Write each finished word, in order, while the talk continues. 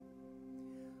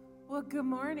Well, good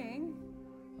morning.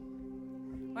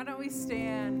 Why don't we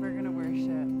stand? We're going to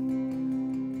worship.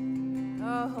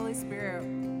 Oh, Holy Spirit,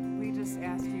 we just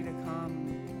ask you to come,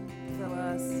 fill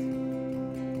us.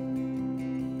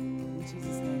 In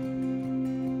Jesus' name.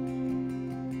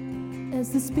 As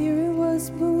the Spirit was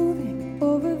moving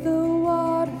over the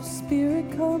water,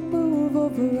 Spirit, come move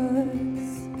over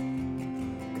us.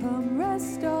 Come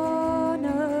rest on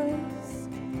us.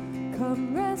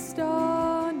 Come rest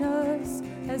on us.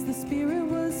 As the Spirit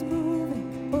was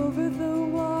moving over the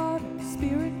water,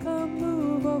 Spirit, come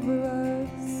move over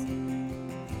us.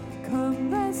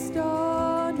 Come rest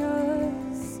on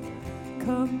us.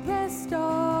 Come rest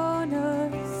on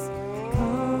us.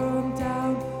 Come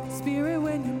down. Spirit,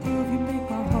 when you move, you make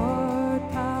my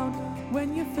heart pound.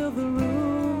 When you fill the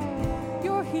room,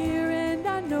 you're here and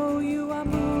I know you are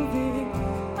moving.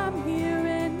 I'm here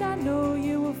and I know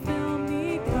you will fill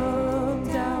me. Come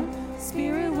down.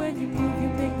 Spirit, when you move, you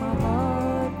make my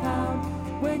heart pound.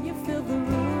 When you fill the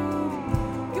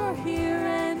room, you're here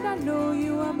and I know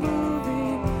you are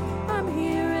moving. I'm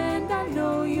here and I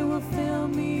know you will fill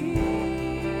me.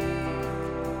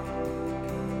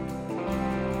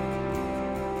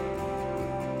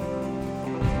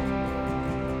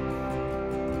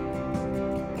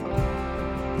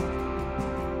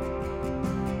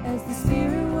 As the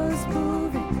Spirit was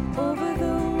moving over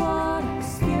the water,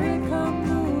 Spirit, come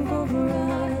move over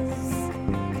us.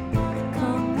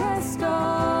 Come rest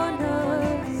on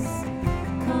us.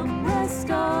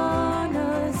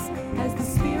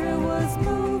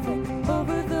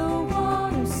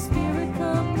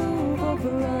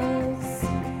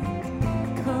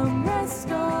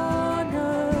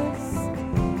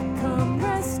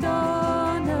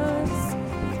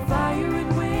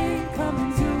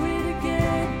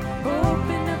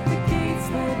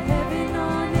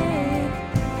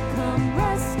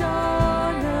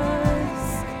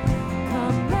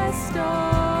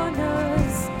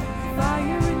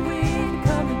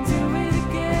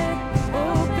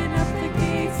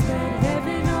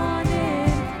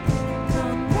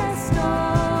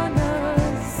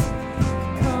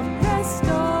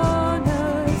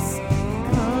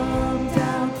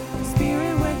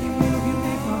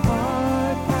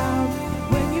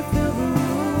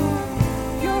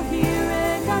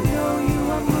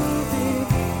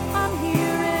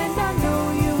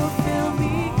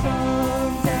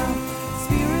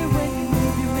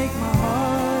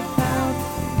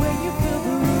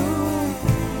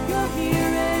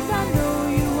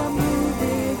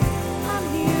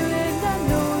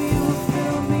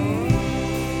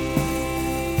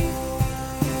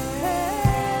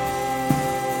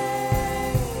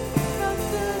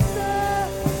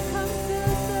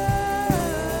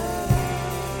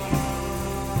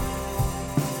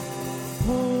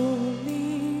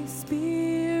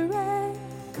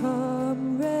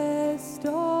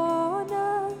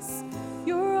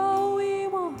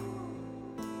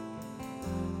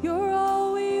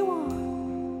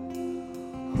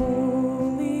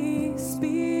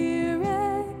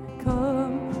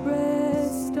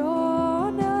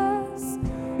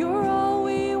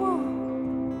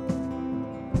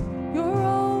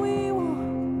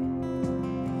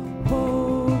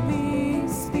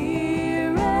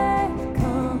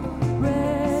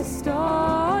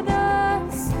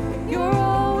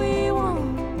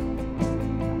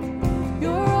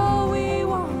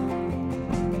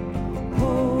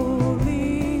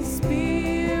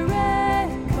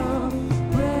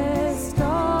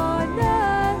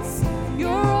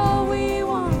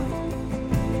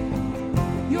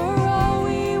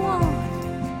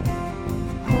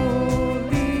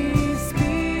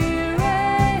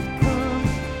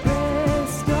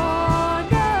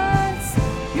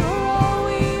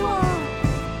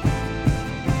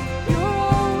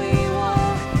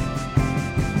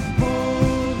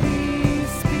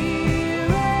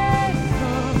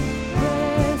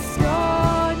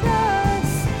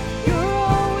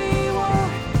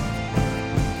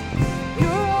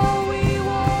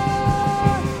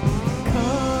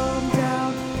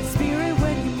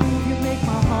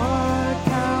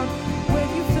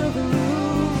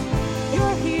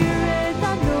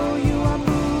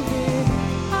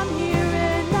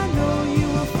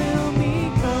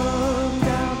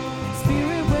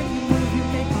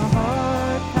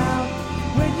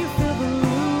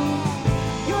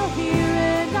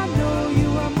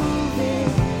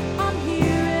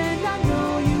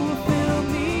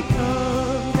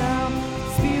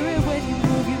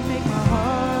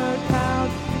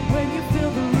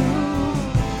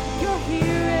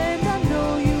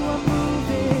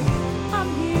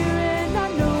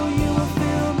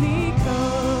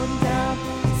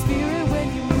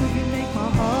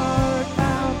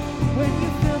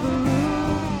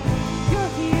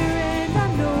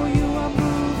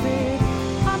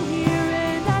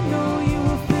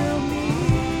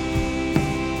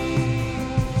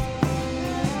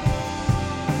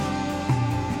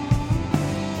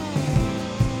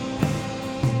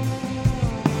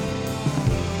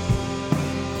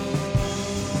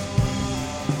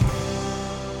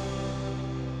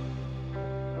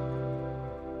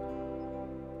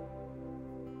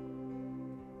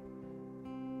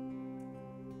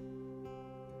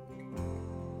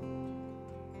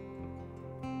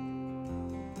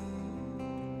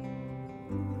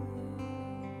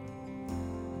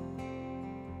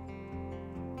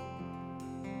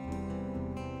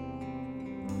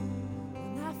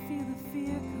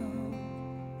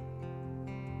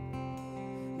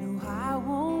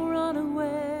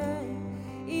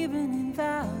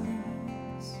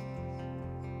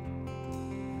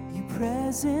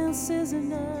 presence is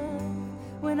enough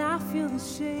when I feel the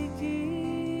shaking.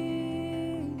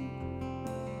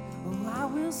 Oh, I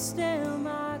will stand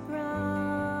my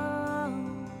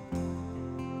ground.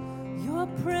 Your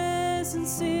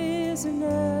presence is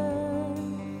enough.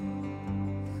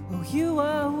 Oh, you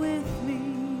are with me.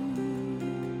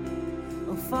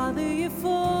 Oh, Father, you're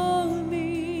for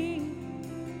me.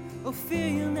 Oh, fear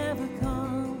you'll never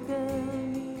conquer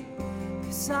me,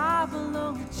 'cause I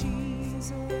belong to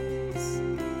Jesus.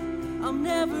 I'm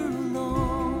never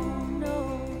alone,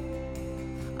 no.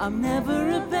 I'm never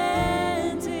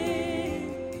abandoned.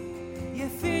 Yeah,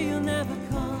 fear you'll never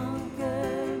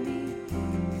conquer me,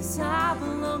 'cause I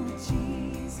belong to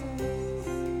Jesus.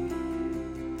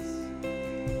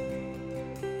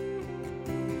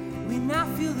 When I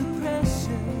feel the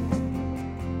pressure,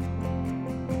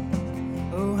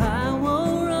 oh, I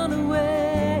won't run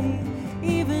away,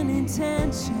 even in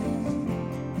tension.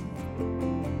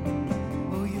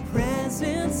 Oh, your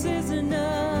presence is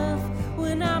enough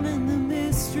when I'm in the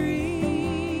mystery.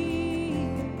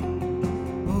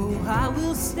 Oh, I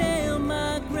will stand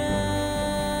my ground.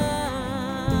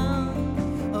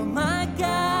 Oh, my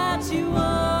God, you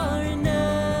are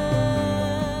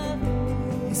enough.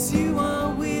 Yes, you are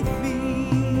with me.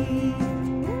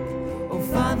 Oh,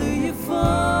 Father, you're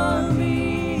for me.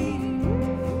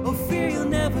 Oh, fear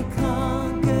you'll never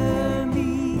conquer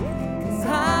me, 'cause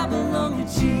I belong to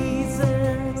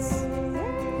Jesus.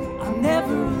 I'm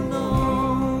never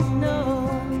alone, no.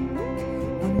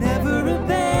 I'm never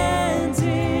abandoned.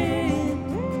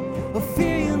 Oh,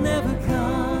 fear you'll never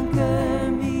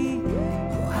conquer me.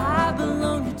 Oh, I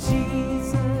belong to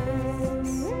Jesus.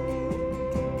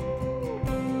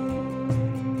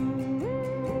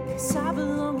 Yes, I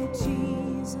belong to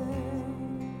Jesus.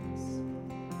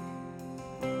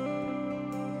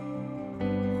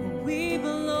 We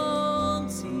belong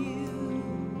to you.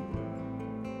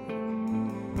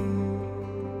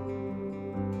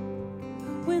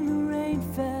 When the rain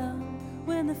fell,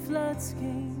 when the floods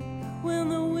came, when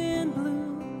the wind blew,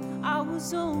 I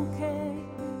was okay.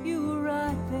 You were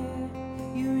right there.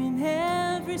 You're in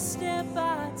every step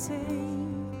I take.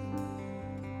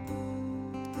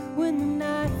 When the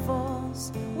night falls,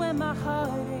 when my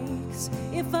heart aches,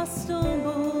 if I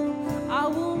stumble, I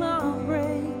will not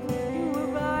break. You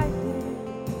were right there.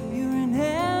 You're in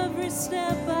every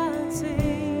step I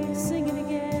take. Sing it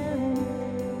again.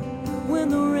 When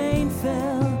the rain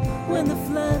fell, when the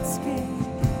floods came,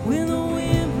 when the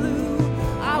wind blew,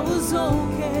 I was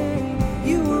okay.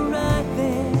 You were right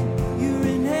there. You're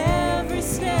in every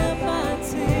step I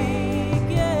take.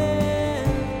 Yeah.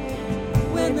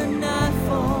 When the night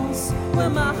falls,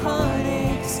 when my heart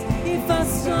aches, if I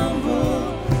stumble,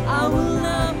 I will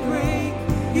not break.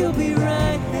 You'll be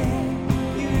right there.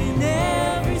 You're in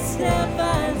every step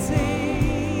I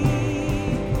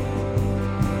take.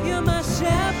 You're my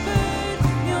shepherd,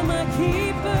 you're my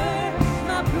keeper,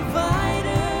 my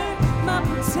provider, my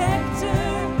protector.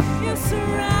 You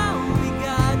surround me,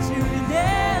 God. You're in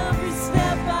every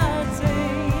step I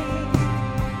take.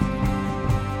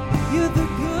 You're the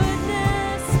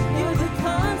goodness, you're the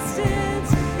constant,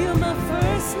 you're my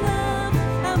first love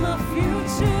and my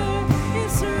future. You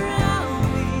surround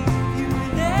me, you're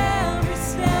in every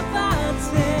step I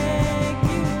take.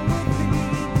 You are with me,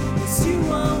 yes, you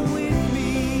are with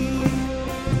me.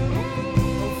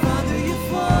 Oh, Father, you're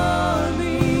for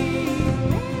me,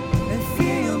 and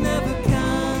fear you'll never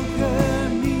conquer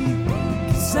me,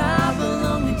 'cause I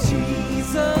belong to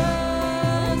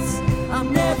Jesus. I'm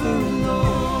never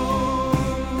alone.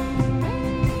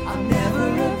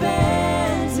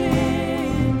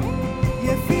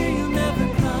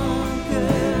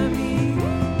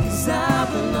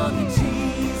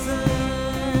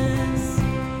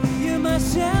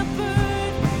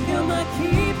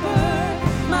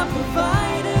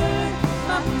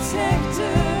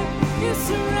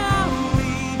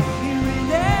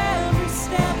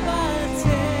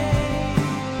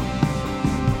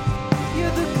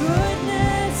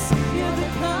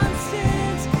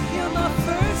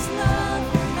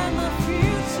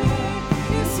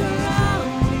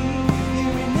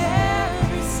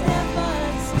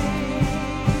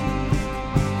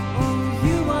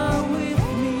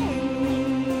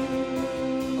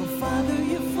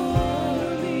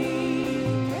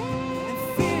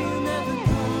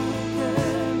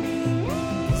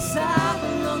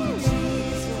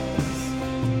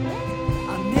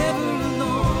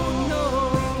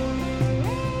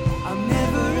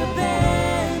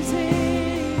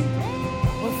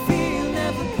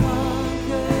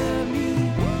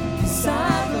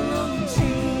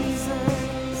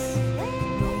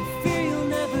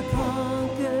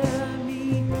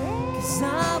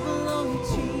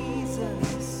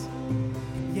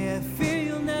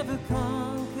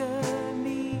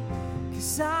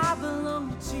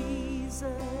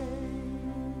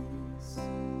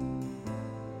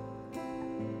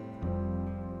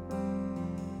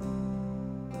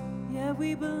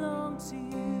 we belong to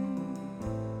you.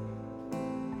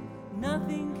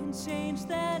 Nothing can change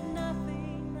that,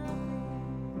 nothing, nothing.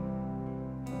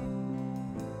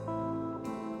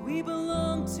 We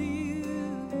belong to you.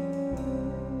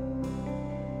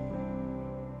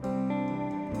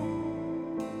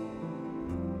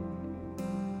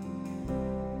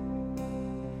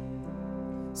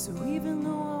 So even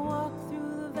though I walk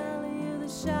through the valley of the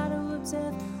shadow of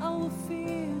death, I will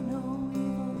fear no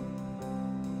evil.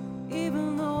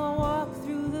 Even though I walk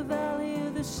through the valley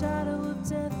of the shadow of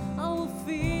death, I will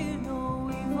fear no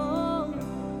evil.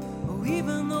 Oh,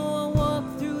 even though I walk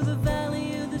through the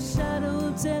valley of the shadow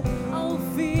of death, I will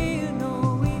fear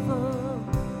no evil.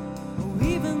 Oh,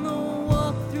 even though I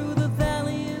walk through the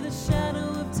valley of the shadow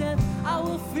of death, I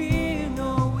will fear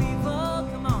no evil.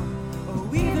 Come on.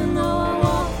 Oh, even though I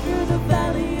walk through the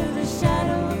valley of the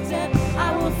shadow of death,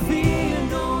 I will fear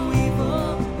no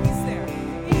evil. He's there.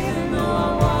 Even though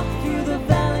I walk through the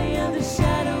valley of the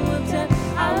shadow of death,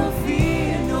 I will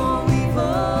fear no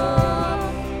evil.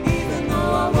 Even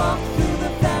though I walk through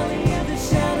the valley of the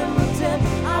shadow of death,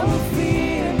 I will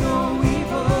fear no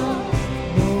evil.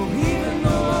 No, even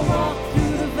though I walk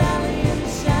through the valley of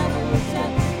the shadow of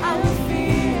death, I will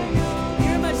fear no.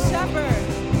 You're my shepherd.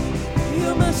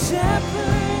 You're my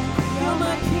shepherd. You're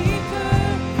my keeper,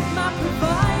 my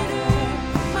provider,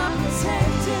 my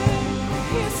protector.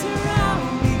 You surround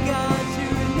me, God.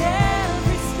 You're in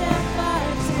every step I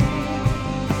take.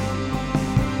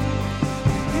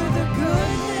 You're the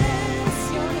goodness,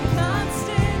 you're the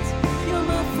constant. You're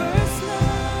my first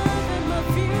love and my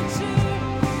future.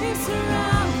 You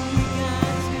surround me,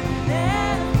 God. You're in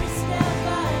every step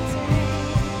I take.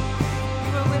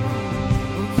 You are with me.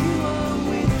 Oh, you are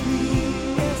with me.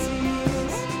 Yes, He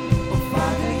is. Oh,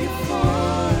 Father, you're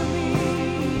for me.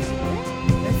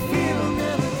 And fear will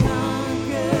never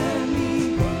conquer me.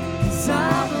 'Cause I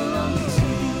belong to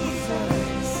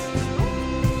Jesus.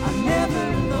 I'm never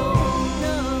alone,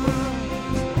 no.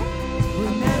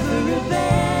 We're never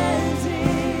abandoned.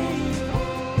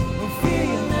 Oh, fear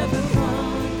you'll never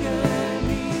conquer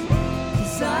me.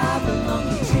 'Cause I belong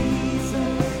to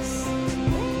Jesus.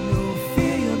 No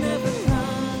fear you'll never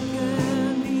conquer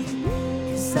me.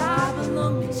 'Cause I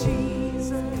belong to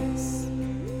Jesus.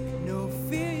 No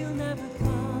fear you'll never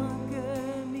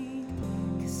conquer me.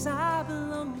 'Cause I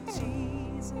belong to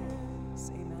Jesus.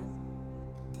 Amen.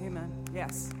 Amen.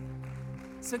 Yes.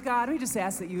 So, God, we just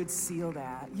ask that you would seal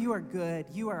that. You are good.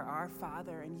 You are our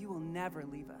Father, and you will never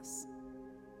leave us.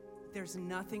 There's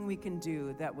nothing we can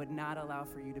do that would not allow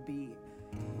for you to be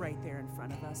right there in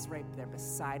front of us, right there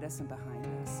beside us and behind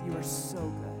us. You are so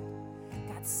good.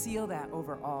 God, seal that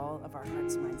over all of our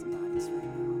hearts, minds, and bodies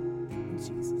right now. In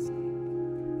Jesus' name.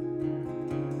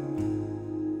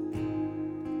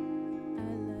 I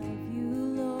love you,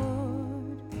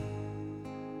 Lord.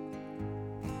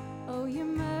 Oh, your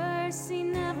mercy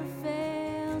never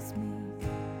fails me.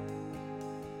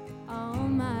 All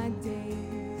my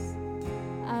days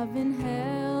I've been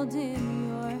held in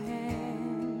your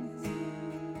hands.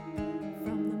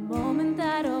 From the moment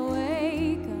that I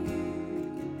wake up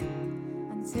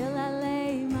until I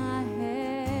lay my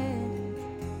head,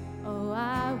 oh,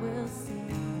 I will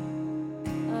sing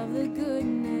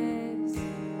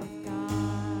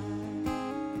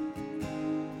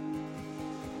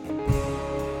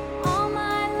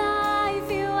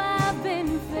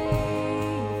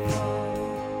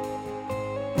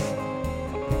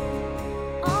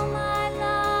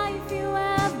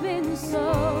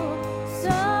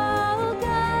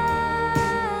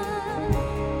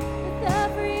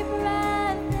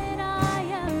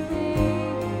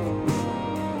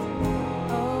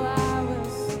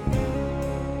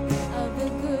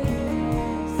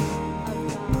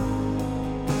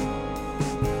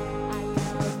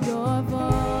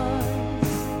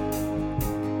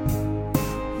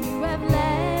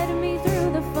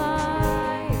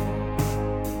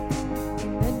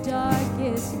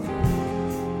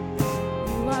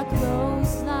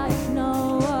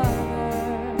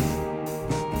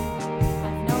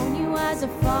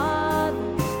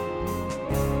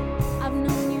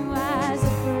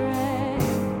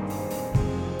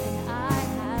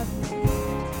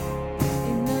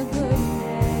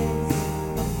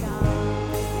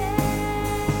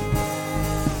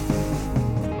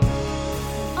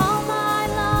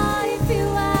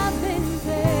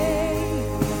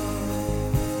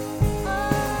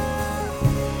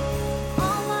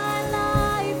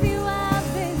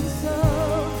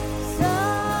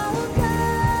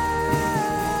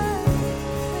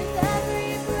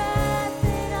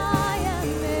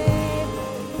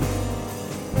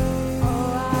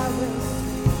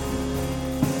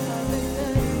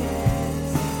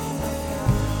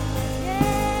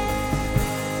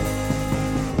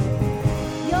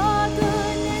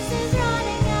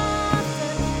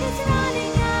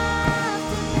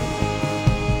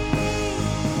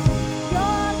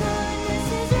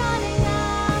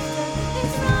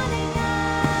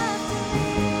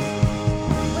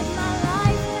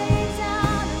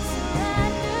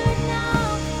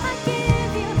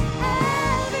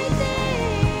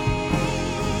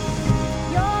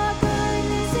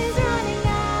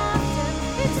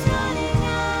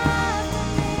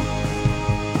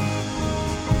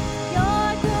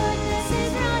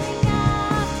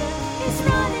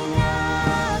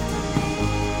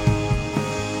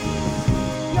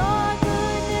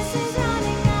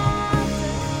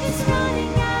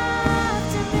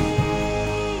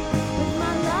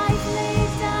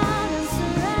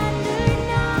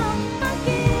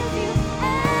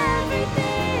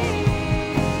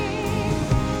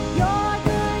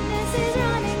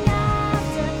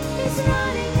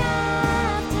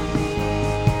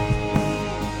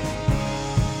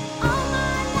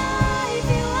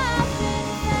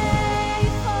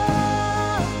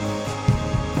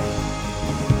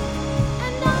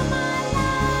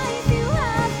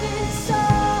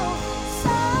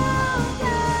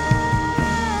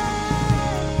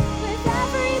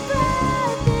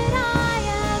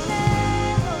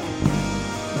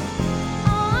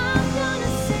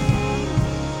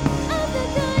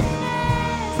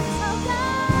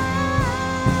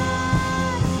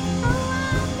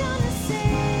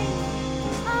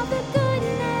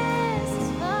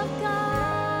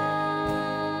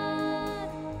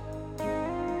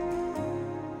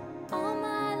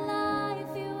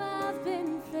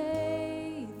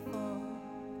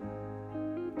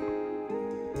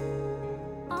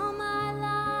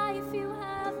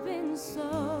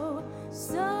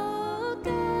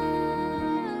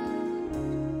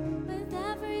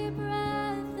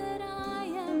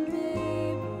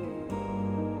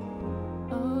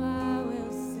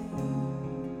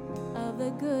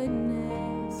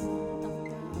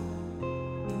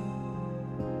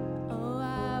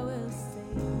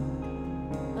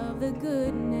the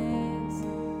goodness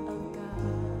of God.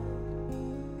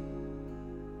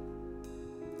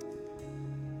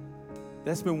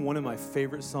 That's been one of my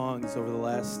favorite songs over the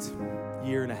last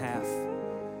year and a half.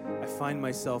 I find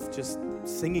myself just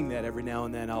singing that every now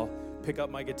and then. I'll pick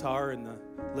up my guitar in the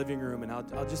living room and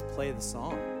I'll just play the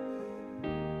song.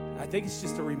 I think it's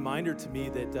just a reminder to me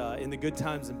that in the good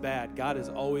times and bad, God has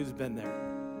always been there.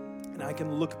 And I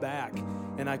can look back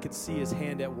and I could see his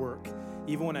hand at work.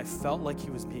 Even when I felt like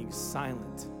he was being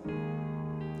silent,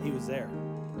 he was there.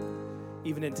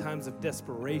 Even in times of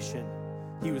desperation,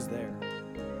 he was there.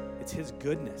 It's his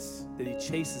goodness that he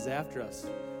chases after us.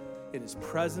 In his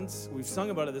presence, we've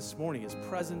sung about it this morning, his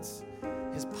presence,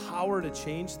 his power to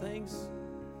change things,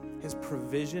 his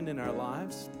provision in our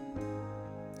lives.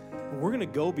 And we're going to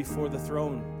go before the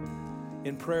throne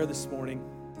in prayer this morning.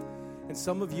 And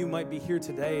some of you might be here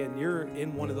today and you're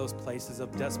in one of those places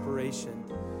of desperation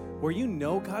where you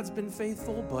know God's been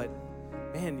faithful, but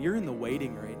man, you're in the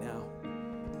waiting right now.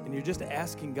 And you're just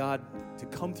asking God to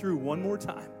come through one more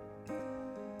time.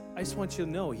 I just want you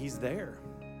to know he's there.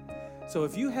 So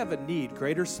if you have a need,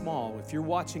 great or small, if you're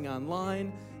watching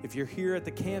online, if you're here at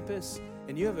the campus,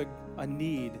 and you have a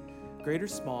need, great or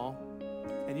small,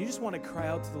 and you just want to cry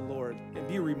out to the Lord and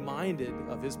be reminded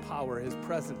of his power, his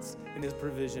presence, and his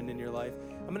provision in your life,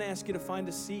 I'm going to ask you to find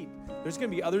a seat. There's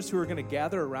going to be others who are going to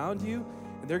gather around you,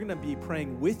 and they're going to be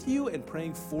praying with you and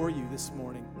praying for you this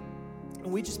morning.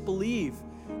 And we just believe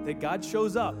that God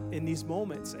shows up in these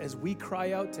moments as we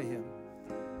cry out to him.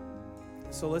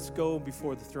 So let's go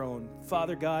before the throne.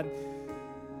 Father God,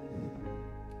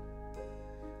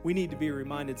 we need to be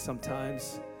reminded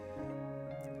sometimes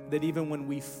that even when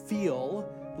we feel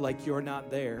like you're not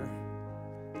there,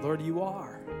 Lord, you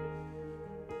are.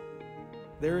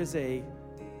 There is a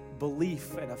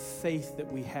belief and a faith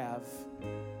that we have,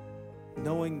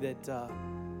 knowing that,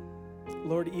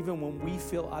 Lord, even when we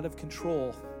feel out of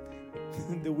control,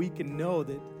 that we can know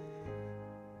that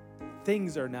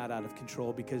things are not out of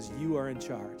control because you are in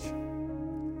charge.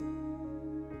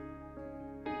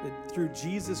 That through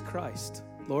Jesus Christ,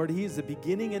 Lord, he is the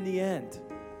beginning and the end.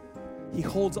 He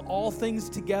holds all things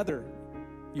together,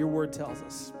 your word tells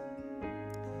us,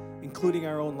 including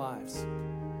our own lives.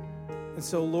 And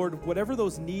so, Lord, whatever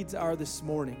those needs are this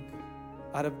morning,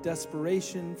 out of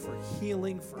desperation, for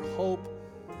healing, for hope,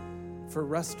 for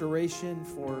restoration,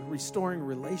 for restoring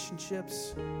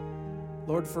relationships,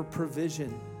 Lord, for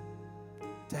provision,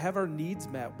 to have our needs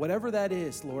met, whatever that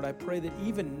is, Lord, I pray that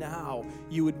even now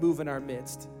you would move in our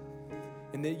midst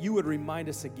and that you would remind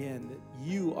us again that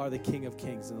you are the King of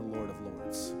Kings and the Lord of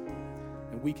Lords,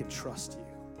 and we can trust you.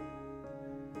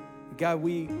 God,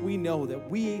 we know that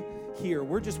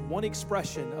we're just one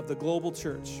expression of the global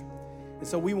church. And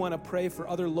so we want to pray for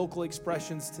other local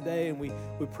expressions today, and we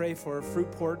pray for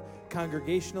Fruitport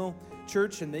Congregational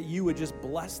Church, and that you would just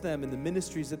bless them in the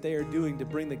ministries that they are doing to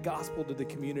bring the gospel to the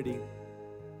community.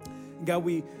 God,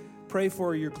 we pray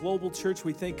for your global church.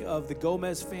 We think of the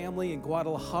Gomez family in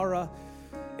Guadalajara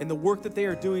and the work that they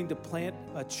are doing to plant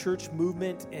a church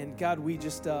movement. And God,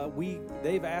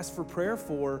 they've asked for prayer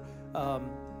for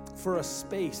a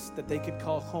space that they could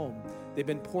call home. They've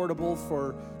been portable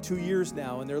for 2 years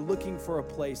now, and they're looking for a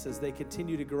place as they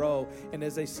continue to grow and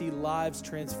as they see lives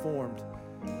transformed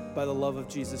by the love of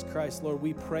Jesus Christ. Lord,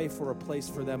 we pray for a place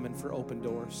for them and for open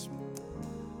doors.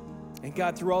 And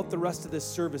God, throughout the rest of this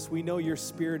service, we know your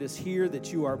Spirit is here,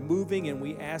 that you are moving, and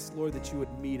we ask, Lord, that you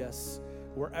would meet us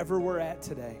wherever we're at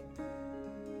today.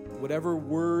 Whatever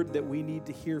word that we need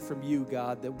to hear from you,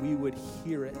 God, that we would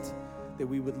hear it, that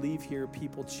we would leave here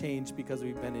people changed because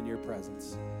we've been in your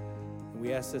presence. And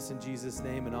we ask this in Jesus'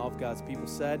 name, and all of God's people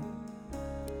said,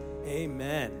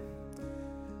 amen.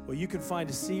 Well, you can find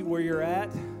a seat where you're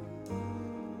at.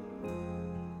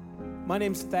 My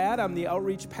name's Thad. I'm the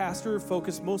outreach pastor,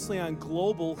 focused mostly on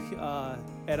global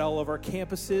at all of our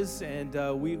campuses,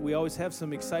 and we always have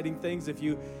some exciting things. If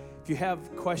you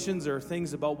have questions or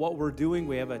things about what we're doing,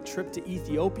 we have a trip to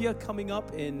Ethiopia coming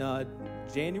up in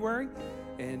January,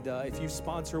 and if you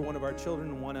sponsor one of our children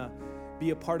and want to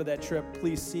be a part of that trip,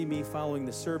 please see me following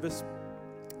the service.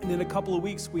 And in a couple of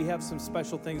weeks, we have some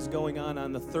special things going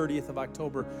on the 30th of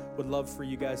October. Would love for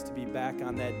you guys to be back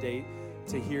on that date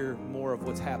to hear more of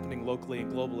what's happening locally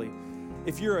and globally.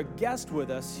 If you're a guest with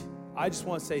us, I just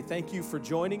want to say thank you for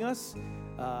joining us.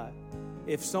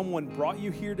 If someone brought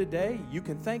you here today, you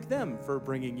can thank them for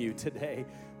bringing you today.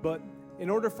 But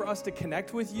in order for us to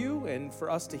connect with you and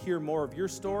for us to hear more of your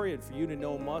story and for you to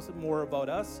know more about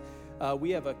us,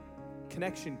 we have a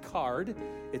connection card.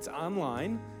 It's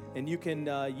online, and you can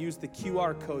use the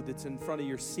QR code that's in front of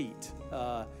your seat.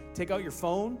 Take out your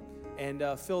phone and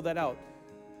fill that out.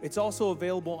 It's also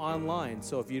available online.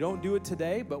 So if you don't do it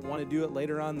today but want to do it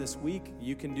later on this week,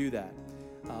 you can do that.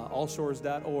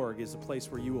 Allshores.org is a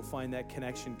place where you will find that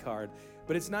connection card.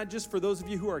 But it's not just for those of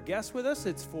you who are guests with us,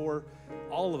 it's for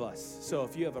all of us. So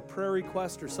if you have a prayer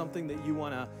request or something that you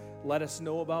want to let us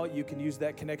know about, you can use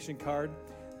that connection card.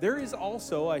 There is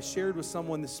also, I shared with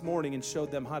someone this morning and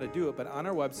showed them how to do it, but on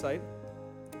our website,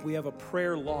 we have a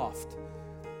prayer loft.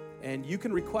 And you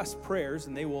can request prayers,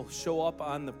 and they will show up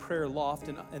on the prayer loft,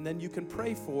 and then you can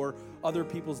pray for other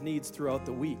people's needs throughout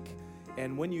the week.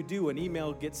 And when you do, an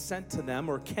email gets sent to them,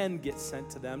 or can get sent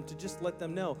to them, to just let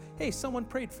them know, hey, someone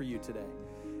prayed for you today.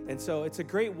 And so it's a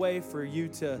great way for you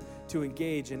to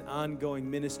engage in ongoing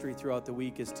ministry throughout the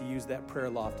week, is to use that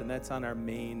prayer loft, and that's on our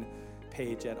main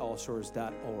page at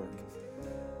allshores.org.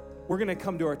 We're going to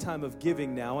come to our time of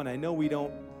giving now, and I know we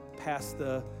don't pass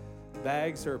the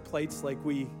bags or plates like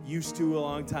we used to a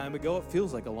long time ago. It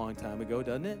feels like a long time ago,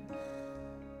 doesn't it?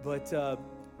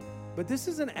 But this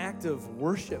is an act of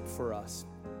worship for us.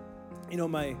 You know,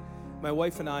 my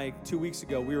wife and I 2 weeks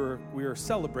ago, we were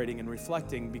celebrating and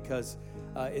reflecting because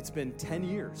it's been 10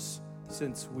 years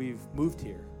since we've moved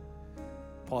here.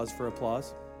 Pause for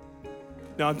applause.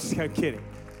 No, I'm kidding.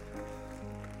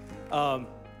 Some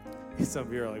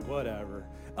of you are like, whatever.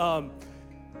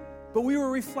 But we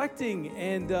were reflecting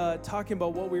and talking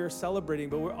about what we were celebrating,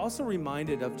 but we're also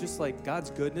reminded of just like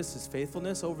God's goodness, His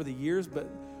faithfulness over the years. But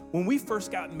when we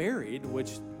first got married,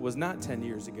 which was not 10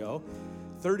 years ago,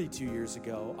 32 years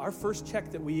ago, our first check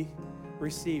that we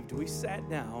received, we sat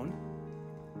down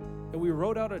and we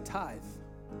wrote out a tithe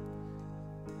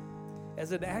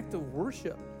as an act of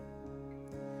worship.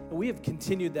 And we have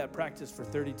continued that practice for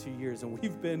 32 years, and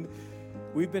we've been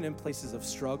in places of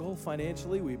struggle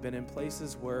financially. We've been in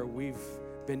places where we've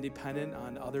been dependent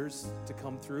on others to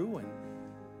come through and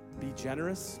be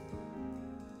generous.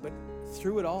 But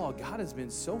through it all, God has been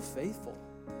so faithful.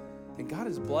 And God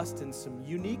has blessed in some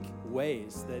unique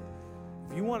ways that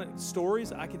if you want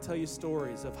stories, I can tell you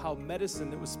stories of how medicine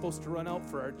that was supposed to run out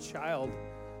for our child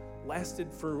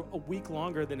lasted for a week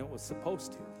longer than it was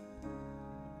supposed to.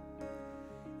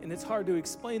 And it's hard to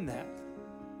explain that.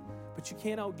 But you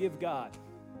can't outgive God.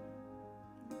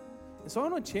 And so I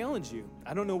want to challenge you.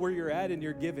 I don't know where you're at in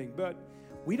your giving, but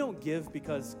we don't give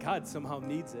because God somehow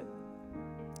needs it.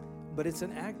 But it's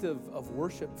an act of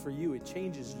worship for you. It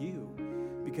changes you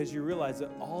because you realize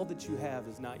that all that you have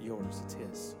is not yours, it's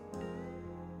His.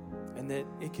 And that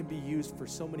it can be used for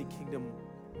so many kingdom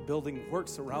building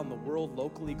works around the world,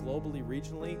 locally, globally,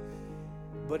 regionally.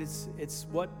 But it's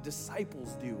what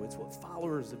disciples do. It's what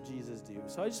followers of Jesus do.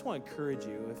 So I just want to encourage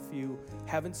you, if you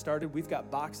haven't started, we've got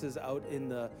boxes out in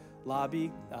the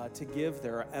lobby to give.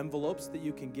 There are envelopes that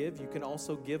you can give. You can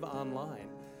also give online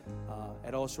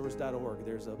at allshores.org.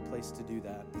 There's a place to do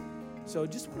that. So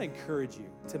just want to encourage you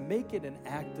to make it an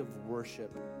act of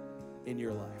worship in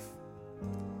your life.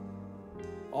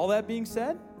 All that being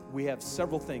said, we have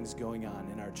several things going on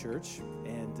in our church,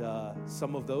 and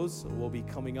some of those will be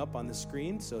coming up on the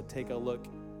screen, so take a look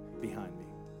behind me.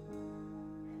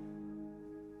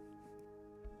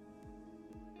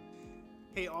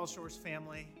 Hey, All Shores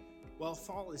family. Well,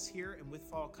 fall is here, and with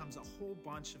fall comes a whole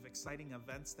bunch of exciting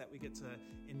events that we get to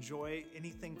enjoy.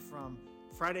 Anything from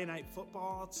Friday night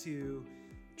football to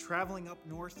traveling up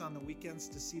north on the weekends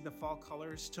to see the fall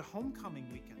colors to homecoming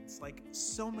weekends. Like,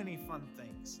 so many fun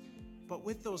things. But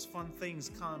with those fun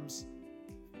things comes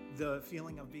the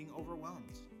feeling of being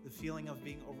overwhelmed, the feeling of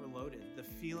being overloaded, the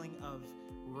feeling of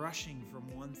rushing from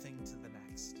one thing to the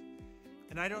next.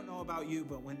 And I don't know about you,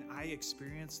 but when I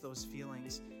experience those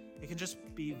feelings, it can just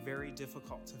be very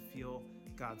difficult to feel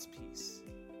God's peace.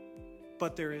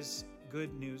 But there is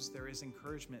good news, there is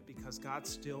encouragement, because God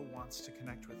still wants to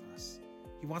connect with us.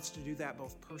 He wants to do that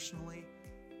both personally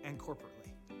and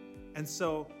corporately. And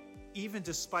so, even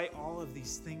despite all of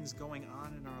these things going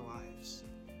on in our lives,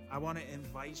 I want to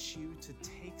invite you to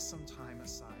take some time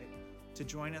aside to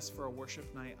join us for a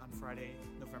worship night on Friday,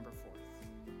 November 4th.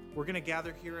 We're going to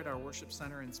gather here at our worship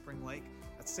center in Spring Lake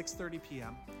at 6:30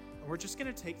 p.m. And we're just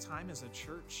going to take time as a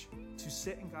church to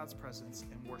sit in God's presence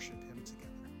and worship Him together.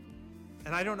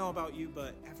 And I don't know about you,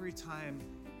 but every time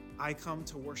I come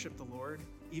to worship the Lord,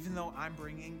 even though I'm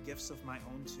bringing gifts of my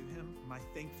own to Him, my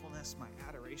thankfulness, my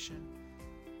adoration,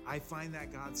 I find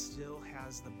that God still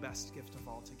has the best gift of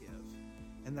all to give,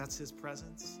 and that's His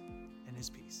presence and His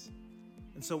peace.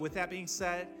 And so with that being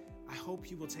said, I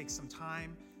hope you will take some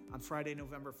time on Friday,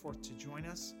 November 4th to join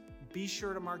us. Be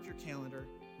sure to mark your calendar.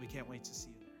 We can't wait to see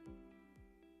you there.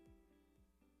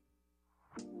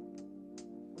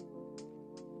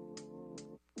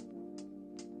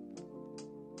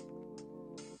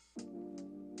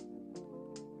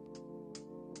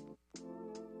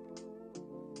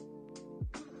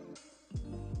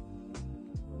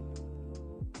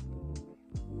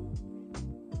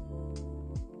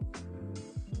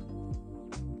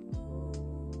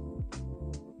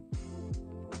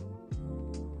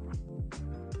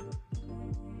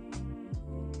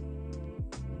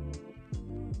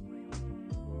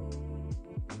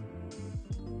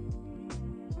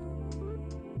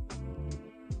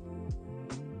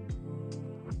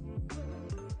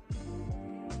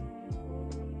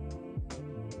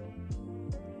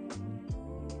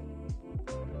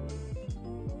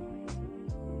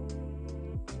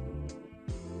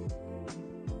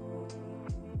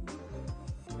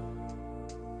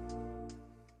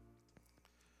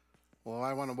 Well,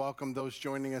 I want to welcome those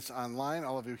joining us online,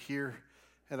 all of you here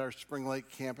at our Spring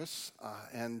Lake campus,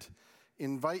 and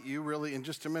invite you really in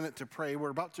just a minute to pray.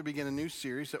 We're about to begin a new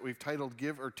series that we've titled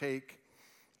Give or Take,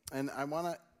 and I want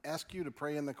to ask you to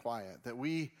pray in the quiet, that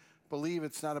we believe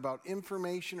it's not about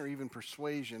information or even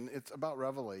persuasion, it's about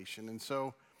revelation. And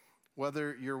so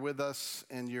whether you're with us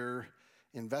and you're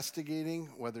investigating,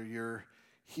 whether you're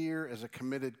here as a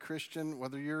committed Christian,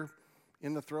 whether you're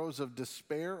in the throes of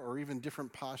despair or even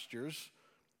different postures,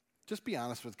 just be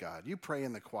honest with God. You pray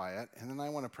in the quiet, and then I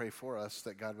want to pray for us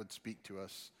that God would speak to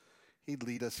us. He'd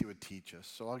lead us, he would teach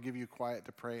us. So I'll give you quiet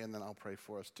to pray, and then I'll pray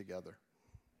for us together.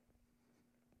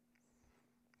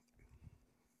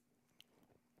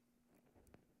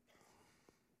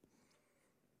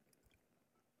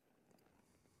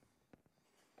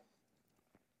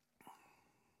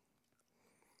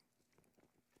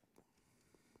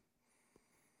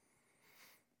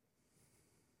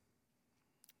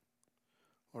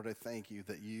 Lord, I thank you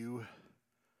that you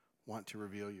want to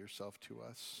reveal yourself to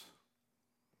us.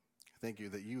 Thank you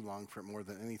that you long for it more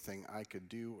than anything I could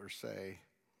do or say.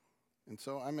 And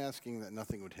so I'm asking that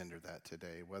nothing would hinder that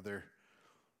today, whether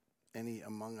any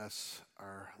among us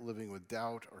are living with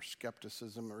doubt or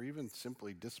skepticism or even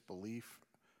simply disbelief,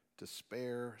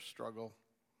 despair, struggle.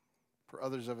 For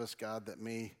others of us, God, that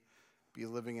may be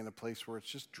living in a place where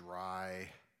it's just dry,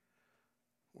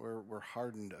 where we're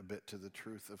hardened a bit to the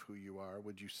truth of who you are,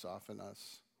 would you soften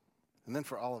us? And then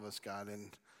for all of us, God,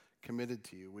 and committed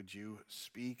to you, would you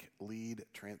speak, lead,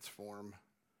 transform?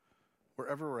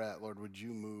 Wherever we're at, Lord, would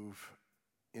you move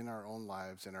in our own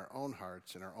lives, in our own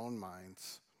hearts, in our own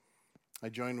minds? I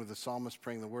join with the psalmist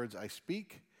praying the words I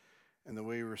speak, and the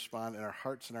way we respond in our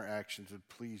hearts and our actions would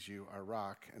please you, our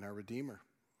rock and our redeemer.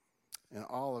 And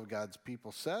all of God's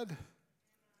people said,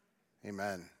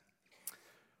 Amen.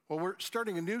 Well, we're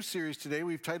starting a new series today.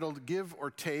 We've titled Give or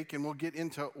Take, and we'll get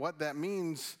into what that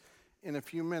means in a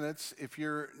few minutes. If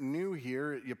you're new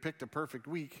here, you picked a perfect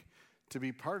week to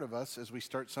be part of us as we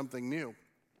start something new.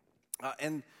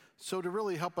 And so to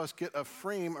really help us get a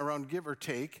frame around give or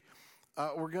take,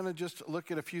 we're going to just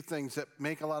look at a few things that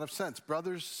make a lot of sense.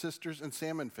 Brothers, sisters, and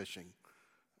salmon fishing.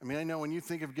 I mean, I know when you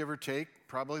think of give or take,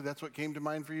 probably that's what came to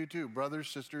mind for you too. Brothers,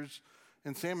 sisters,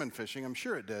 and salmon fishing. I'm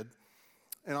sure it did.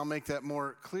 And I'll make that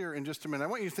more clear in just a minute. I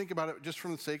want you to think about it just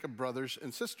from the sake of brothers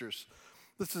and sisters.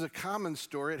 This is a common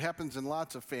story. It happens in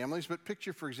lots of families. But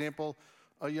picture, for example,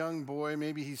 a young boy,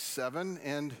 maybe he's 7,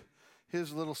 and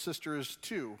his little sister is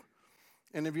 2.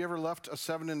 And have you ever left a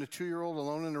 7 and a 2-year-old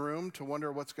alone in a room to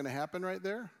wonder what's going to happen right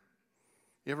there?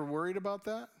 You ever worried about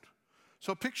that?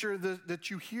 So picture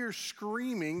that you hear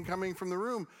screaming coming from the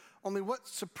room. Only what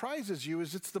surprises you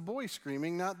is it's the boy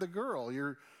screaming, not the girl.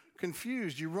 You're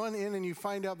confused. You run in and you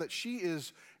find out that she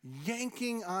is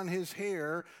yanking on his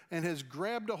hair and has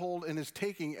grabbed a hold and is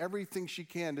taking everything she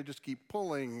can to just keep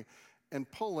pulling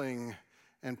and pulling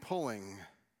and pulling.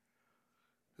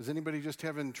 Is anybody just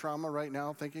having trauma right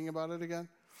now thinking about it again?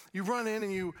 You run in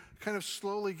and you kind of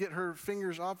slowly get her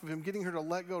fingers off of him, getting her to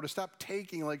let go, to stop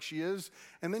taking like she is.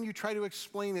 And then you try to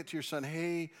explain it to your son.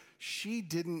 Hey, she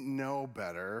didn't know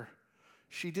better.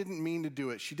 She didn't mean to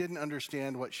do it. She didn't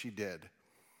understand what she did.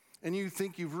 And you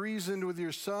think you've reasoned with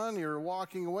your son, you're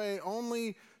walking away,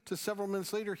 only to several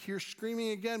minutes later hear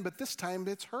screaming again, but this time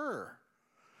it's her.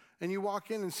 And you walk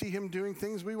in and see him doing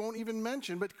things we won't even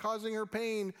mention, but causing her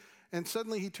pain. And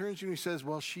suddenly he turns to you and he says,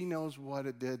 well, she knows what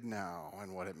it did now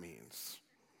and what it means.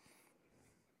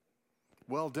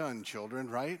 Well done,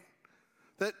 children, right?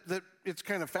 That it's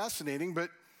kind of fascinating, but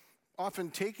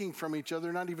often taking from each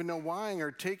other, not even knowing why,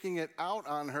 or taking it out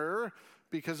on her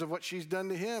because of what she's done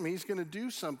to him. He's going to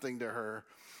do something to her.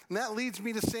 And that leads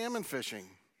me to salmon fishing.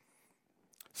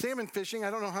 Salmon fishing, I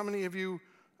don't know how many of you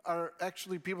are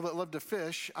actually people that love to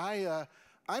fish.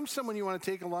 I'm someone you want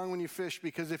to take along when you fish,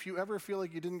 because if you ever feel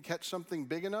like you didn't catch something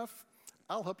big enough,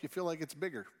 I'll help you feel like it's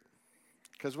bigger.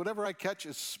 Because whatever I catch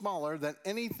is smaller than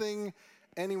anything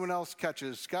anyone else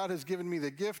catches. God has given me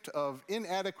the gift of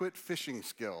inadequate fishing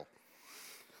skill.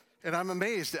 And I'm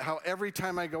amazed at how every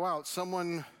time I go out,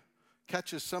 someone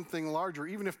catches something larger.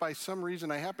 Even if by some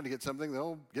reason I happen to get something,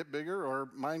 they'll get bigger, or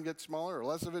mine gets smaller, or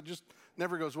less of it. Just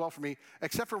never goes well for me,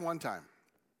 except for one time.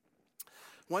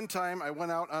 One time I went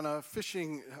out on a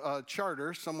fishing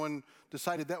charter. Someone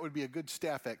decided that would be a good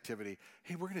staff activity.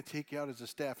 Hey, we're going to take you out as a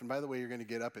staff. And by the way, you're going to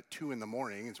get up at 2 a.m.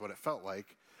 is what it felt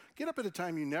like. Get up at a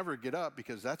time you never get up,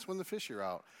 because that's when the fish are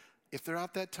out. If they're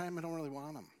out that time, I don't really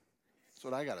want them. That's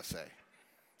what I got to say.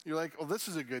 You're like, well, this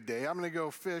is a good day. I'm going to go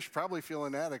fish, probably feel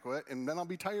inadequate, and then I'll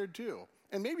be tired too.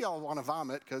 And maybe I'll want to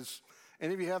vomit, because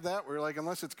any of you have that where you're like,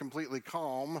 unless it's completely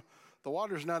calm, the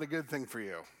water's not a good thing for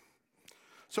you.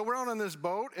 So we're out on this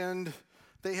boat, and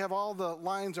they have all the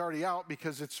lines already out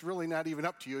because it's really not even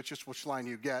up to you. It's just which line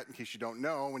you get. In case you don't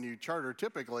know, when you charter,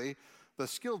 typically, the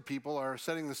skilled people are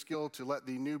setting the skill to let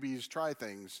the newbies try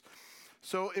things.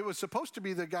 So it was supposed to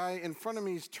be the guy in front of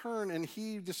me's turn, and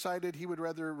he decided he would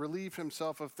rather relieve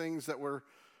himself of things that were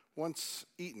once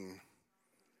eaten.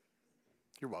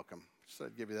 You're welcome. So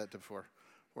I'd give you that before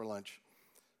lunch.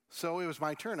 So it was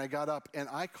my turn. I got up, and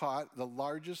I caught the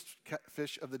largest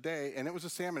fish of the day, and it was a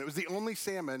salmon. It was the only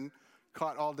salmon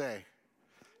caught all day.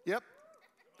 Yep.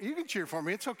 You can cheer for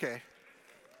me. It's okay.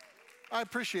 I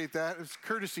appreciate that. It's a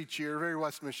courtesy cheer, very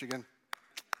West Michigan.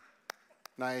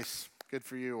 Nice. Good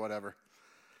for you, whatever.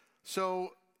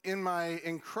 So in my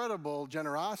incredible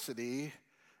generosity,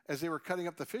 as they were cutting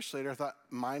up the fish later, I thought,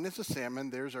 mine is a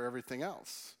salmon, theirs are everything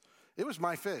else. It was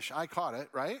my fish. I caught it,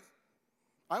 right?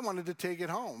 I wanted to take it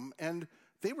home, and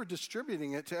they were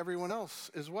distributing it to everyone else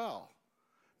as well.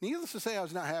 Needless to say, I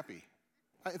was not happy.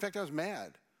 In fact, I was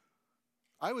mad.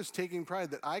 I was taking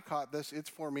pride that I caught this. It's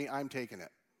for me. I'm taking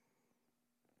it.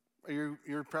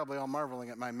 You're probably all marveling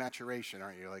at my maturation,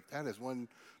 aren't you? Like, that is one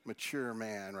mature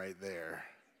man right there.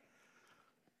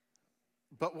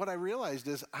 But what I realized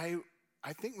is I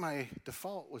think my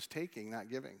default was taking, not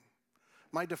giving.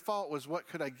 My default was what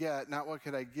could I get, not what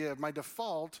could I give. My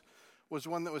default was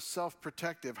one that was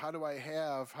self-protective. How do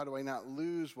I not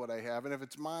lose what I have? And if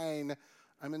it's mine,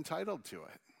 I'm entitled to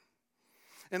it.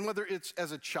 And whether it's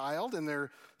as a child, and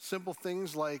they're simple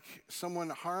things like someone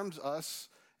harms us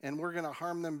and we're going to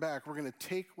harm them back. We're going to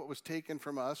take what was taken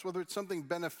from us. Whether it's something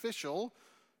beneficial,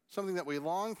 something that we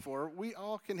long for, we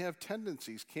all can have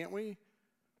tendencies, can't we?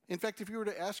 In fact, if you were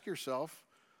to ask yourself,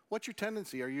 what's your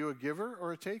tendency? Are you a giver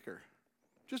or a taker?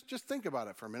 Just think about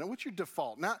it for a minute. What's your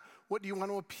default? Not what do you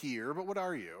want to appear, but what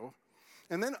are you?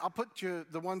 And then I'll put you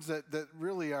the ones that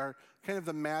really are kind of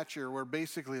the matcher, where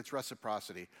basically it's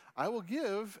reciprocity. I will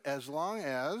give as long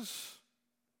as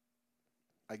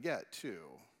I get too.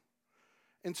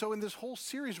 And so in this whole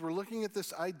series, we're looking at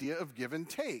this idea of give and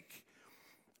take.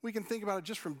 We can think about it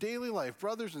just from daily life,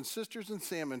 brothers and sisters and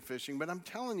salmon fishing, but I'm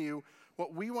telling you,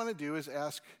 what we want to do is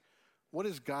ask, what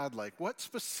is God like? What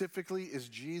specifically is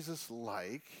Jesus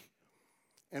like?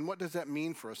 And what does that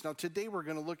mean for us? Now, today we're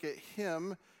going to look at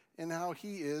him and how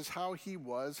he is, how he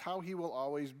was, how he will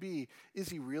always be. Is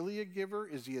he really a giver?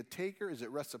 Is he a taker? Is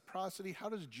it reciprocity? How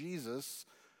does Jesus,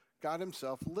 God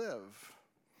himself, live?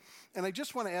 And I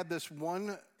just want to add this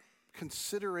one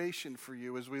consideration for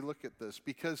you as we look at this,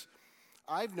 because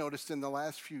I've noticed in the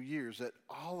last few years that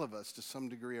all of us, to some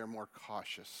degree, are more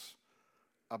cautious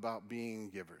about being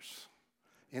givers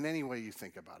in any way you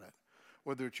think about it.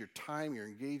 Whether it's your time, your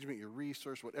engagement, your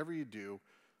resource, whatever you do,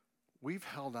 we've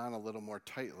held on a little more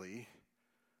tightly,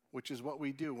 which is what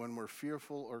we do when we're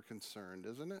fearful or concerned,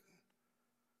 isn't it?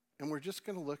 And we're just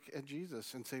going to look at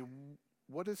Jesus and say,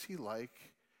 what is he like,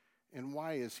 and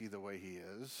why is he the way he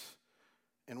is,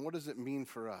 and what does it mean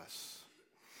for us?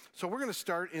 So we're going to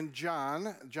start in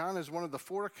John. John is one of the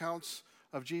 4 accounts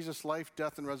of Jesus' life,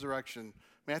 death, and resurrection.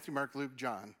 Matthew, Mark, Luke,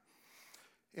 John.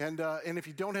 And if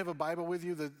you don't have a Bible with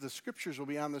you, the scriptures will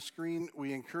be on the screen.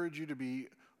 We encourage you to be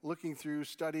looking through,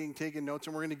 studying, taking notes,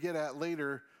 and we're going to get at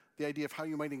later the idea of how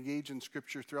you might engage in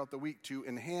scripture throughout the week to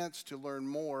enhance, to learn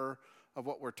more of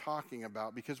what we're talking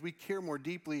about, because we care more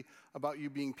deeply about you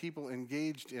being people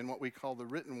engaged in what we call the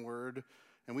written word,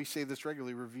 and we say this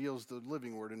regularly, reveals the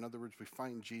living word. In other words, we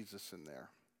find Jesus in there.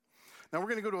 Now we're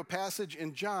going to go to a passage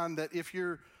in John that if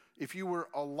you were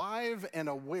alive and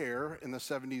aware in the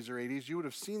 70s or 80s, you would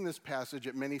have seen this passage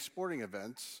at many sporting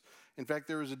events. In fact,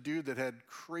 there was a dude that had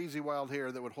crazy wild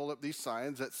hair that would hold up these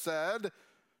signs that said,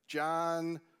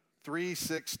 John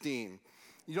 3:16.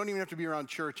 You don't even have to be around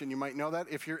church and you might know that.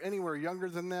 If you're anywhere younger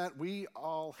than that, we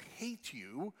all hate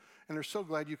you and are so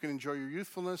glad you can enjoy your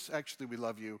youthfulness. Actually, we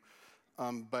love you,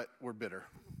 but we're bitter.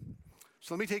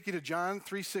 So let me take you to John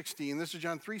 3:16. This is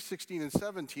John 3:16 and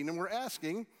 17, and we're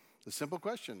asking the simple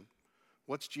question,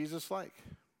 what's Jesus like?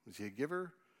 Is he a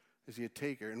giver? Is he a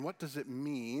taker? And what does it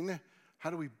mean? How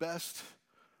do we best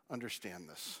understand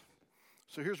this?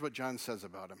 So here's what John says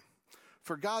about him.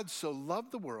 For God so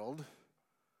loved the world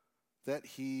that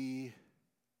he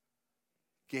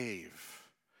gave.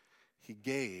 He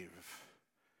gave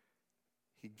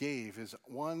his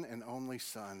one and only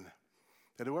Son,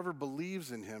 that whoever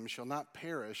believes in him shall not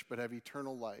perish but have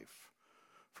eternal life.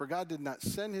 For God did not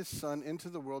send his Son into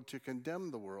the world to condemn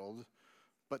the world,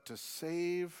 but to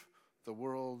save the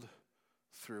world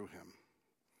through him.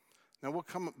 Now we'll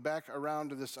come back around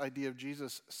to this idea of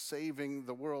Jesus saving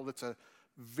the world. It's a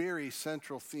very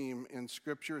central theme in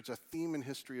Scripture. It's a theme in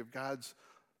history of God's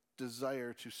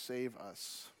desire to save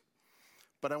us.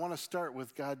 But I want to start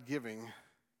with God giving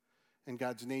and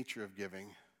God's nature of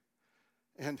giving.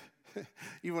 And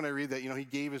even when I read that, he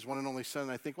gave his one and only son,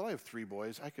 and I think, well, I have 3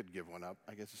 boys. I could give one up.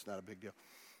 I guess it's not a big deal.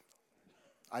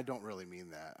 I don't really mean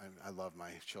that. I love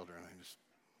my children.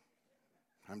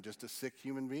 I'm just a sick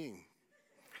human being.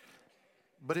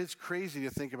 But it's crazy to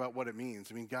think about what it means.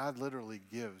 I mean, God literally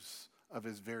gives of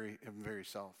his very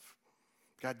self.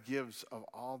 God gives of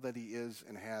all that he is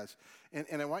and has.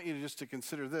 And I want you to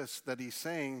consider this, that he's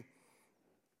saying,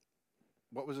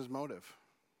 what was his motive?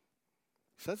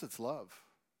 He says it's love.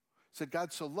 He said,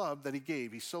 God so loved that he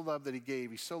gave. He so loved that he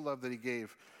gave. He so loved that he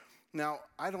gave. Now,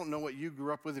 I don't know what you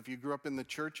grew up with, if you grew up in the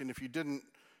church, and if you didn't,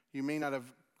 you may not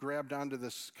have grabbed onto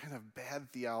this kind of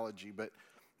bad theology, but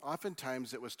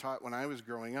oftentimes it was taught when I was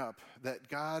growing up that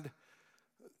God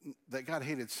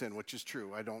hated sin, which is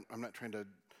true. I'm not trying to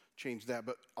change that,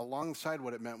 but alongside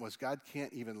what it meant was God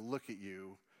can't even look at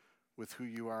you with who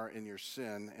you are in your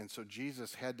sin, and so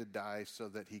Jesus had to die so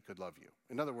that he could love you.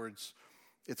 In other words,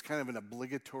 it's kind of an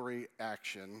obligatory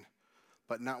action,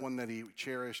 but not one that he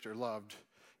cherished or loved.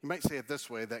 You might say it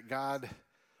this way, that God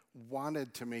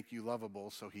wanted to make you lovable,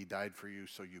 so he died for you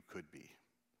so you could be.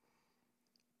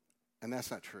 And that's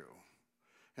not true.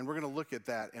 And we're going to look at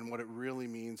that and what it really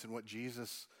means and what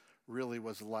Jesus really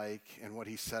was like and what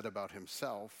he said about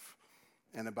himself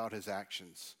and about his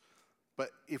actions. But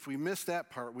if we miss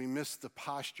that part, we miss the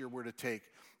posture we're to take,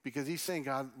 because he's saying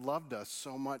God loved us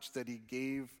so much that he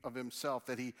gave of himself,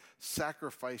 that he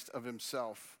sacrificed of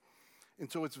himself.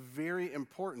 And so it's very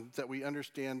important that we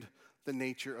understand the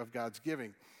nature of God's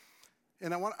giving.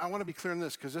 And I want to be clear on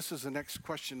this, because this is the next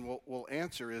question we'll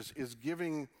answer is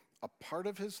giving a part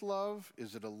of his love?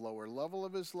 Is it a lower level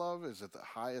of his love? Is it the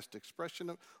highest expression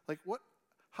of,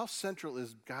 how central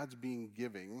is God's being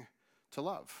giving to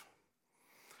love?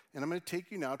 And I'm going to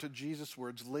take you now to Jesus'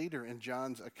 words later in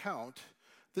John's account.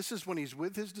 This is when he's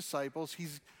with his disciples.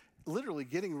 He's literally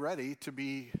getting ready to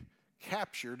be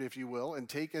captured, if you will, and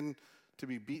taken to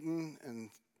be beaten and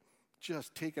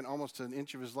just taken almost an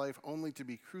inch of his life, only to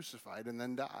be crucified and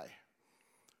then die.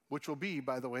 Which will be,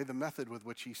 by the way, the method with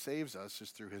which he saves us is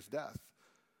through his death.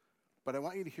 But I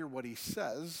want you to hear what he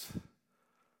says.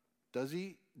 Does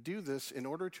he do this in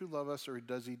order to love us, or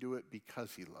does he do it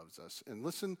because he loves us? And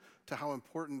listen to how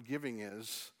important giving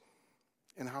is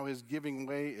and how his giving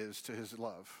way is to his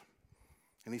love.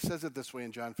 And he says it this way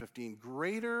in John 15,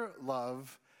 greater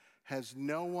love has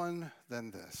no one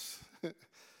than this,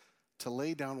 to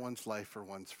lay down one's life for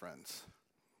one's friends.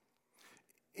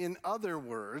 In other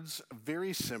words,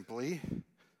 very simply,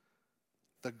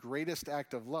 the greatest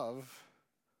act of love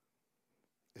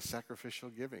is sacrificial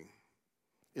giving,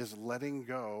 is letting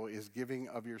go, is giving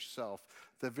of yourself.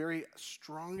 The very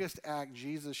strongest act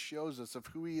Jesus shows us of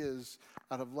who he is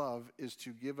out of love is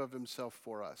to give of himself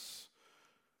for us.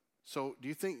 So do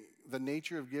you think the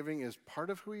nature of giving is part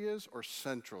of who he is or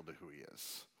central to who he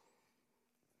is?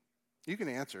 You can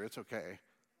answer, it's okay.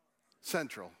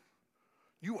 Central.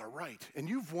 You are right, and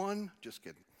you've won. Just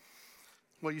kidding.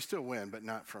 Well, you still win, but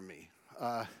not from me.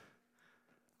 I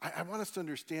want us to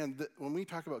understand that when we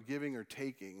talk about giving or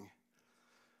taking,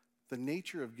 the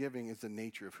nature of giving is the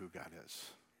nature of who God is.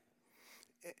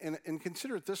 And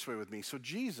consider it this way with me. So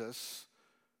Jesus,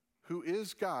 who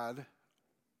is God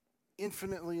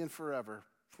infinitely and forever,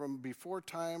 from before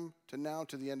time to now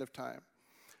to the end of time,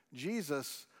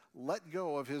 Jesus let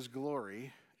go of his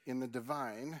glory in the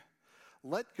divine,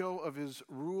 let go of his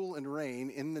rule and reign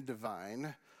in the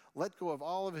divine, let go of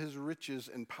all of his riches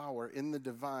and power in the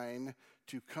divine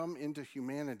to come into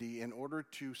humanity in order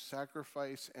to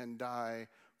sacrifice and die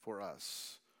for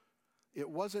us. It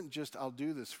wasn't just, I'll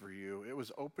do this for you. It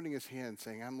was opening his hand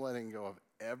saying, I'm letting go of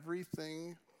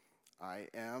everything I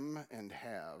am and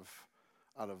have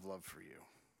out of love for you.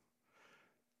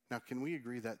 Now, can we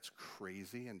agree that's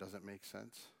crazy and doesn't make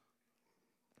sense?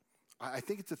 I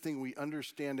think it's a thing we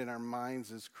understand in our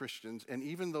minds as Christians, and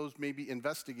even those maybe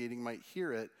investigating might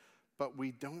hear it, but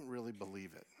we don't really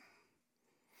believe it.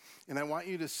 And I want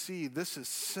you to see this is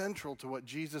central to what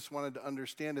Jesus wanted to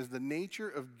understand is the nature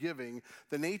of giving,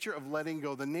 the nature of letting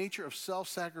go, the nature of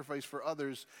self-sacrifice for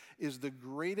others is the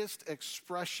greatest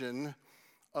expression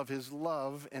of his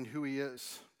love and who he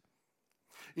is.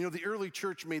 You know, the early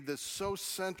church made this so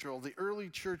central. The early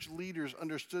church leaders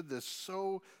understood this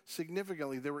so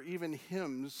significantly. There were even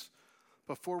hymns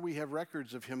before we have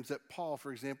records of hymns that Paul,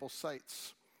 for example,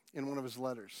 cites in one of his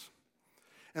letters.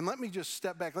 And let me just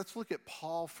step back. Let's look at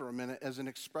Paul for a minute as an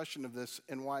expression of this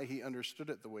and why he understood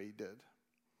it the way he did.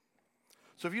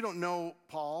 So if you don't know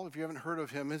Paul, if you haven't heard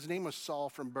of him, his name was Saul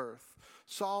from birth.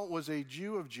 Saul was a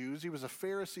Jew of Jews. He was a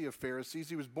Pharisee of Pharisees.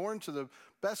 He was born to the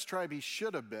best tribe he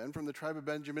should have been, from the tribe of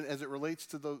Benjamin, as it relates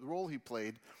to the role he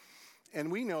played.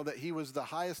 And we know that he was the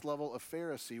highest level of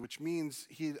Pharisee, which means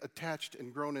he'd attached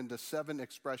and grown into 7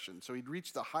 expressions. So he'd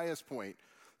reached the highest point.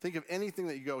 Think of anything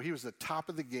that you go, he was the top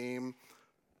of the game,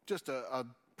 just a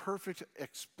perfect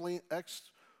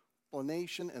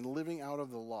explanation and living out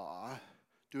of the law,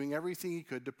 doing everything he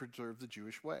could to preserve the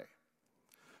Jewish way.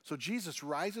 So Jesus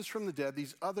rises from the dead.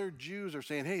 These other Jews are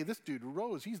saying, hey, this dude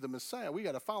rose. He's the Messiah. We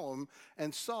got to follow him.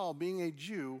 And Saul, being a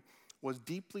Jew, was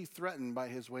deeply threatened by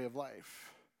his way of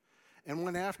life and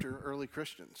went after early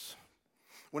Christians.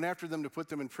 Went after them to put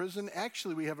them in prison.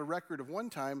 Actually, we have a record of one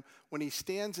time when he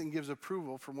stands and gives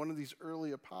approval for one of these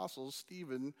early apostles,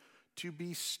 Stephen, to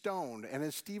be stoned. And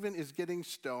as Stephen is getting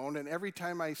stoned, and every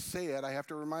time I say it, I have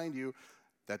to remind you,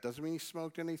 that doesn't mean he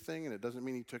smoked anything, and it doesn't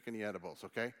mean he took any edibles,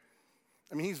 okay?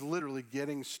 I mean, he's literally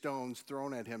getting stones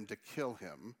thrown at him to kill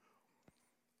him.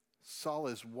 Saul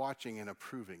is watching and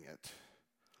approving it.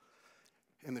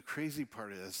 And the crazy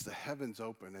part is the heavens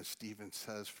open as Stephen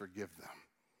says, forgive them.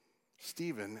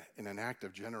 Stephen, in an act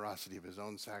of generosity of his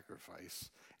own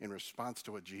sacrifice, in response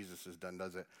to what Jesus has done,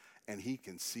 does it. And he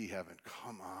can see heaven.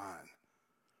 Come on.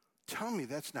 Tell me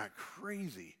that's not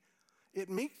crazy.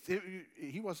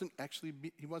 He wasn't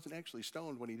actually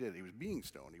stoned when he did it. He was being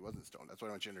stoned. He wasn't stoned. That's what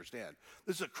I want you to understand.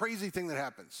 This is a crazy thing that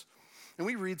happens. And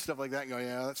we read stuff like that and go,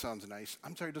 yeah, that sounds nice.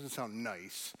 I'm sorry, it doesn't sound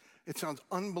nice. It sounds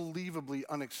unbelievably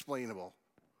unexplainable,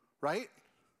 right?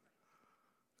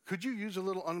 Could you use a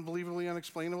little unbelievably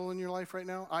unexplainable in your life right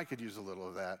now? I could use a little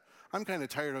of that. I'm kind of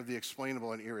tired of the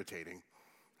explainable and irritating.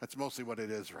 That's mostly what it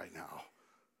is right now.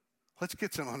 Let's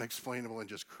get some unexplainable and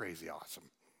just crazy awesome.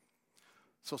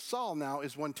 So Saul now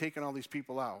is one taking all these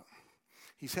people out.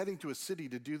 He's heading to a city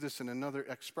to do this in another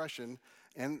expression,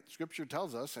 and Scripture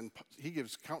tells us, and he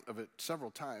gives count of it several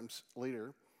times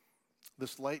later,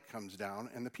 this light comes down,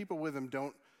 and the people with him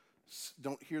don't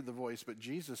hear the voice, but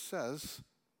Jesus says,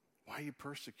 why are you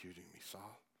persecuting me,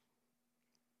 Saul?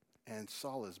 And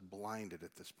Saul is blinded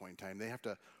at this point in time. They have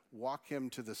to walk him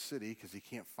to the city because he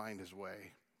can't find his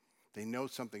way. They know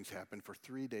something's happened. For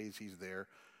 3 days he's there.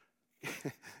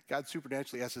 God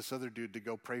supernaturally asks this other dude to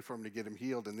go pray for him to get him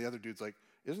healed. And the other dude's like,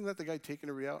 isn't that the guy taking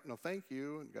everybody out? No, thank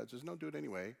you. And God says, no, do it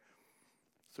anyway.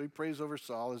 So he prays over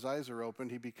Saul. His eyes are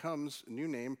opened. He becomes a new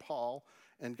name, Paul.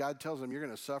 And God tells him, you're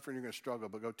going to suffer and you're going to struggle,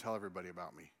 but go tell everybody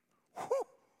about me. Whew!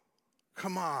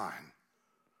 Come on.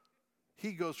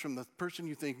 He goes from the person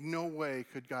you think, no way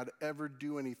could God ever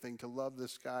do anything to love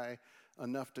this guy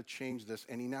enough to change this.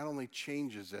 And he not only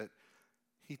changes it,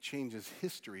 he changes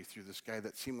history through this guy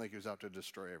that seemed like he was out to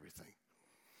destroy everything.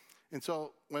 And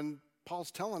so when Paul's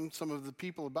telling some of the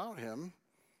people about him,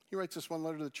 he writes this one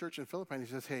letter to the church in Philippi, and he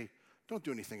says, hey, don't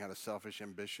do anything out of selfish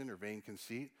ambition or vain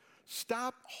conceit.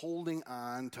 Stop holding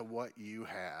on to what you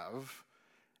have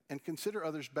and consider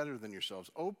others better than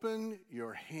yourselves. Open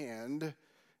your hand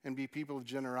and be people of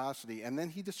generosity. And then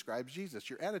he describes Jesus.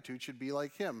 Your attitude should be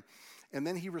like him. And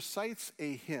then he recites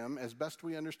a hymn as best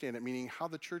we understand it, meaning how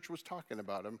the church was talking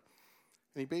about him.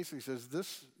 And he basically says,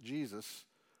 this Jesus,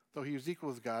 though he was equal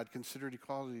with God, considered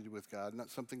equality with God not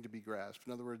something to be grasped.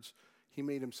 In other words, he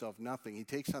made himself nothing. He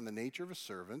takes on the nature of a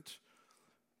servant,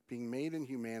 being made in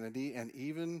humanity, and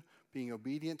even being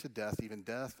obedient to death, even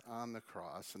death on the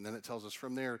cross. And then it tells us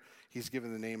from there, he's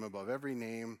given the name above every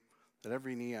name, that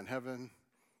every knee on heaven,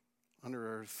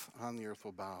 under earth, on the earth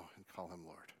will bow and call him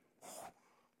Lord.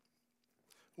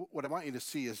 What I want you to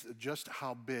see is just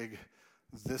how big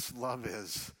this love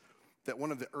is, that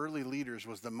one of the early leaders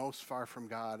was the most far from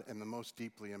God and the most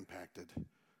deeply impacted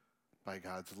by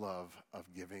God's love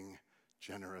of giving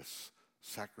generous,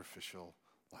 sacrificial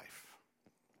life.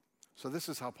 So this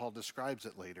is how Paul describes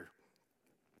it later,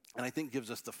 and I think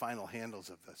gives us the final handles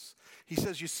of this. He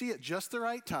says, you see, at just the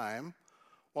right time,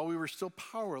 while we were still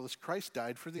powerless, Christ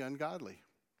died for the ungodly.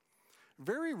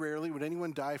 Very rarely would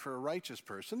anyone die for a righteous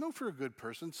person, though for a good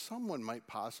person, someone might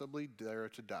possibly dare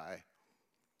to die.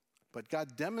 But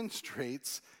God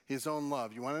demonstrates his own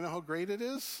love. You want to know how great it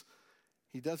is?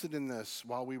 He does it in this: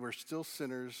 while we were still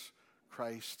sinners,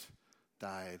 Christ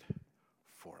died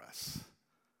for us.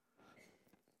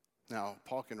 Now,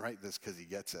 Paul can write this because he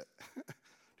gets it.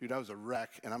 Dude, I was a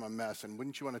wreck and I'm a mess, and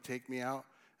wouldn't you want to take me out?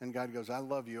 And God goes, I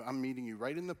love you. I'm meeting you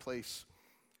right in the place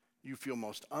you feel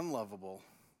most unlovable,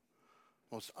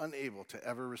 most unable to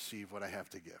ever receive what I have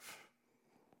to give.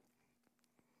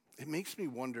 It makes me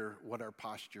wonder what our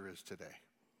posture is today.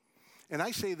 And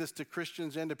I say this to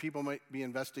Christians and to people who might be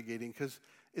investigating because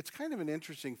it's kind of an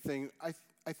interesting thing.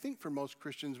 I think for most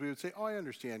Christians, we would say, oh, I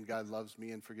understand God loves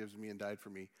me and forgives me and died for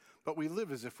me. But we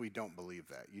live as if we don't believe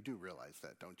that. You do realize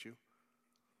that, don't you?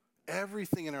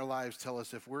 Everything in our lives tell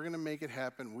us if we're going to make it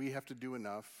happen, we have to do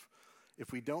enough.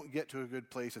 If we don't get to a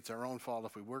good place, it's our own fault.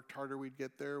 If we worked harder, we'd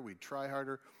get there. We'd try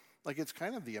harder. Like, it's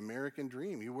kind of the American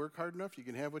dream. You work hard enough, you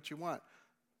can have what you want.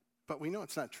 But we know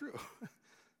it's not true.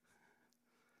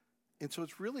 And so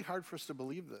it's really hard for us to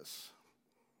believe this.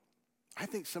 I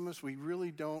think some of us, we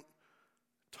really don't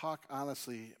talk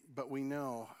honestly, but we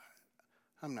know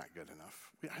I'm not good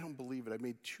enough. I don't believe it. I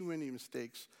made too many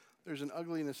mistakes. There's an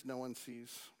ugliness no one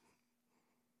sees.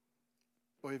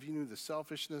 Boy, if you knew the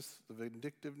selfishness, the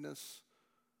vindictiveness,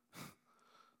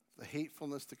 the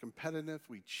hatefulness, the competitiveness,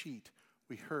 we cheat,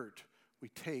 we hurt, we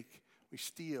take, we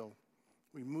steal,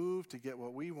 we move to get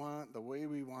what we want, the way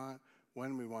we want,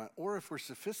 when we want. Or if we're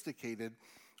sophisticated,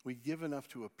 we give enough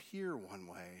to appear one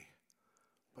way,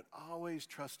 but always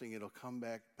trusting it'll come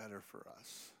back better for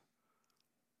us.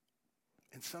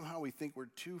 And somehow we think we're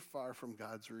too far from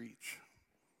God's reach.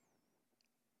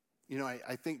 You know,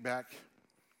 I think back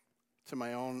to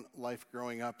my own life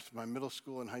growing up, my middle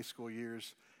school and high school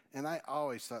years, and I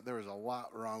always thought there was a lot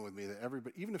wrong with me, that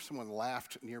everybody, even if someone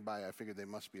laughed nearby, I figured they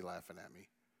must be laughing at me.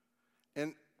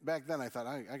 And back then I thought,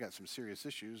 I got some serious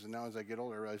issues, and now as I get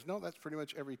older, I realize, no, that's pretty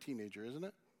much every teenager, isn't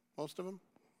it? Most of them?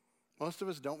 Most of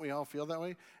us, don't we all feel that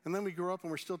way? And then we grow up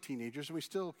and we're still teenagers, and we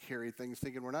still carry things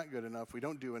thinking we're not good enough, we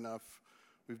don't do enough,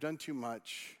 we've done too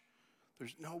much.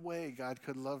 There's no way God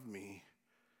could love me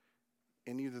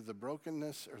in either the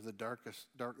brokenness or the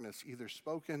darkness, either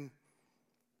spoken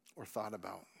or thought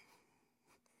about.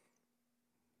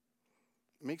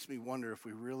 It makes me wonder if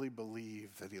we really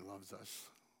believe that he loves us.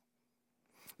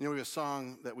 You know, we have a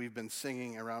song that we've been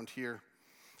singing around here,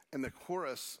 and the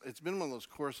chorus, it's been one of those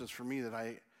choruses for me that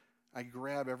I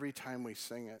grab every time we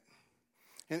sing it.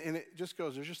 And it just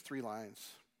goes, there's just 3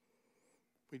 lines.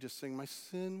 We just sing, my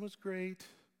sin was great,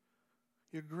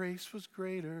 your grace was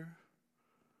greater,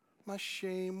 my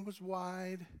shame was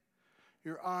wide,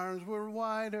 your arms were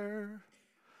wider,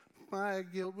 my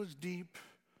guilt was deep,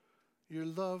 your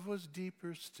love was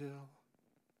deeper still.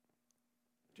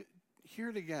 Hear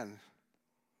it again.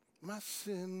 My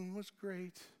sin was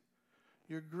great,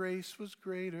 your grace was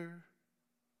greater,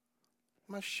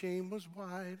 my shame was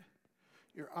wide,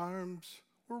 your arms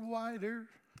were wider,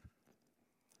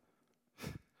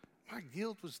 my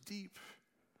guilt was deep,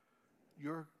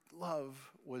 your love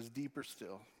was deeper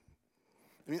still.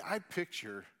 I mean, I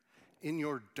picture in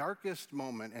your darkest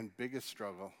moment and biggest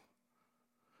struggle,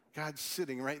 God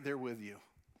sitting right there with you.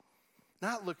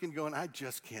 Not looking, going, I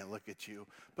just can't look at you,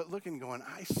 but looking, going,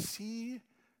 I see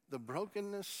the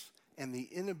brokenness and the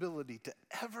inability to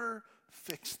ever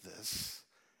fix this.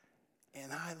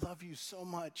 And I love you so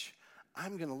much,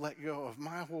 I'm going to let go of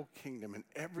my whole kingdom and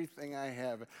everything I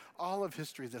have, all of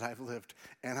history that I've lived,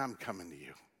 and I'm coming to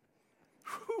you.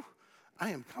 Whew,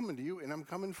 I am coming to you, and I'm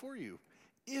coming for you.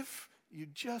 If you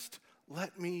just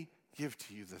let me give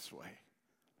to you this way.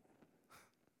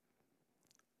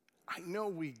 I know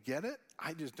we get it,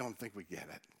 I just don't think we get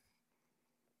it.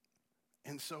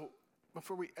 And so,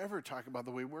 before we ever talk about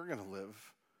the way we're going to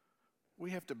live,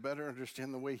 we have to better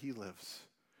understand the way he lives,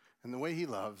 and the way he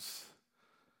loves,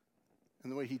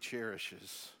 and the way he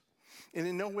cherishes. And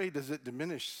in no way does it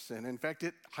diminish sin. In fact,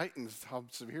 it heightens how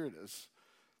severe it is.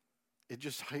 It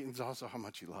just heightens also how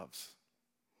much he loves.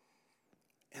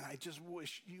 And I just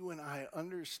wish you and I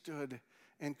understood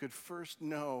and could first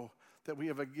know that we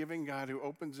have a giving God who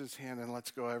opens his hand and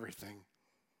lets go of everything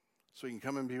so he can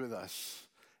come and be with us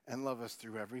and love us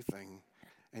through everything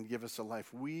and give us a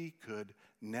life we could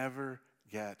never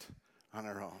get on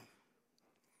our own.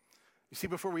 You see,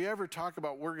 before we ever talk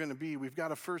about what we're going to be, we've got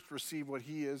to first receive what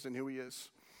he is and who he is.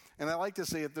 And I like to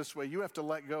say it this way, you have to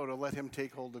let go to let him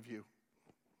take hold of you.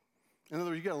 In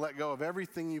other words, you've got to let go of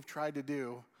everything you've tried to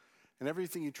do and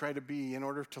everything you try to be in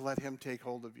order to let him take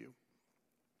hold of you.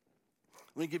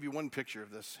 Let me give you one picture of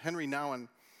this. Henry Nouwen,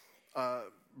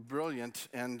 brilliant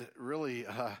and really,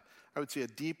 I would say a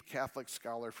deep Catholic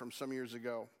scholar from some years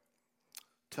ago,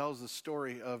 tells the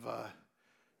story of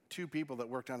 2 people that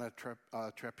worked on a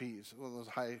trapeze, one of those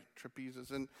high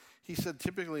trapezes. And he said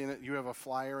typically in it you have a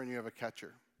flyer and you have a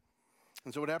catcher.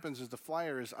 And so what happens is the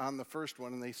flyer is on the first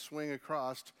one and they swing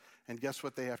across, and guess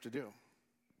what they have to do?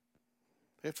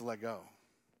 They have to let go.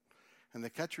 And the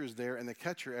catcher is there, and the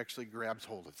catcher actually grabs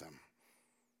hold of them.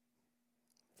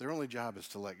 Their only job is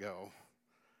to let go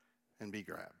and be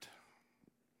grabbed.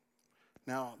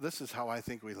 Now, this is how I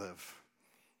think we live.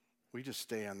 We just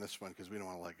stay on this one because we don't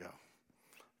want to let go.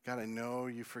 God, I know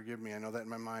you forgive me. I know that in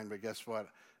my mind, but guess what?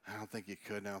 I don't think you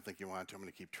could, and I don't think you want to. I'm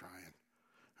going to keep trying.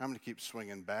 I'm going to keep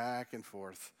swinging back and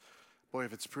forth. Boy,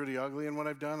 if it's pretty ugly in what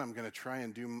I've done, I'm going to try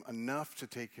and do enough to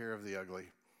take care of the ugly.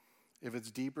 If it's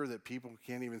deeper that people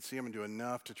can't even see, I'm going to do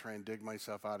enough to try and dig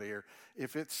myself out of here.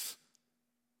 If it's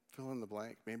fill in the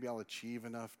blank, maybe I'll achieve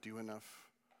enough, do enough.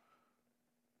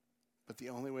 But the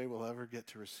only way we'll ever get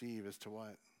to receive is to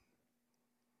what?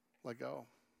 Let go.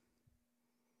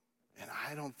 And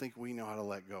I don't think we know how to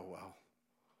let go well.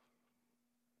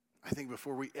 I think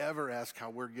before we ever ask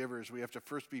how we're givers, we have to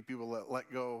first be people that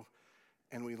let go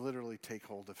and we literally take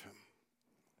hold of him.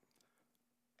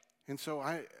 And so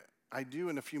I do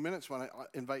in a few minutes want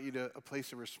to invite you to a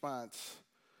place of response,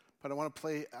 but I want to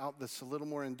play out this a little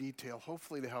more in detail,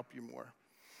 hopefully to help you more.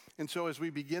 And so as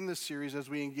we begin this series, as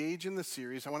we engage in this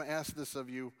series, I want to ask this of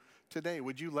you today.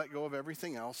 Would you let go of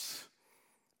everything else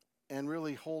and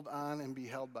really hold on and be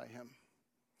held by him?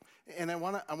 And I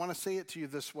want to say it to you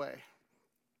this way.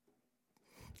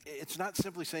 It's not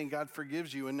simply saying God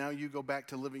forgives you and now you go back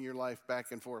to living your life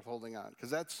back and forth holding on,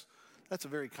 because that's a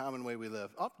very common way we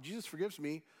live. Oh, Jesus forgives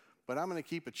me, but I'm going to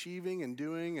keep achieving and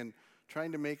doing and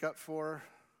trying to make up for.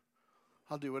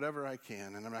 I'll do whatever I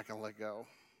can and I'm not going to let go.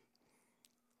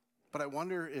 But I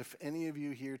wonder if any of you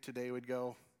here today would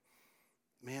go,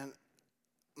 man,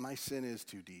 my sin is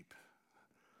too deep.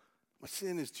 My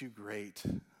sin is too great.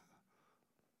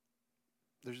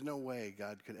 There's no way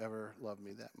God could ever love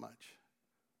me that much.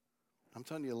 I'm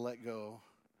telling you to let go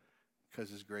because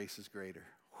his grace is greater.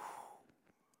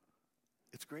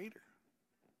 It's greater.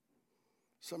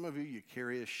 Some of you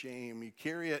carry a shame. You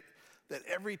carry it that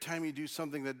every time you do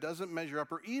something that doesn't measure up,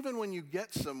 or even when you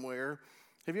get somewhere,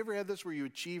 have you ever had this where you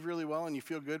achieve really well and you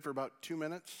feel good for about 2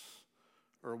 minutes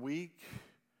or a week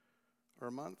or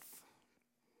a month?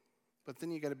 But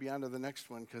then you got to be on to the next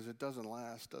one because it doesn't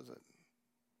last, does it?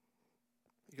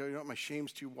 You go, you know what, my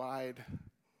shame's too wide.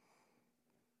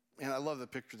 And I love the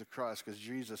picture of the cross because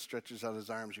Jesus stretches out his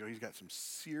arms. You know, he's got some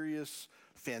serious,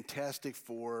 fantastic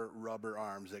 4 rubber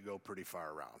arms that go pretty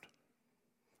far around.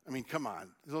 I mean, come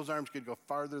on. Those arms could go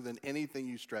farther than anything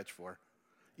you stretch for.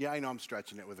 Yeah, I know I'm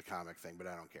stretching it with a comic thing, but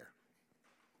I don't care.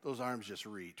 Those arms just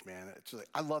reach, man. It's like,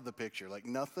 I love the picture. Like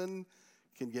nothing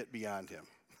can get beyond him.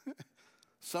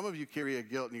 Some of you carry a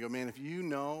guilt and you go, man, if you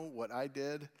know what I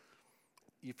did,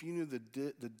 if you knew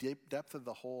the deep depth of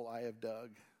the hole I have dug.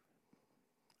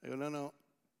 I go, no.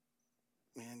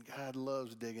 Man, God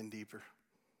loves digging deeper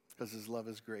because his love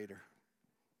is greater.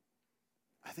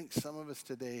 I think some of us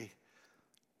today,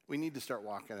 we need to start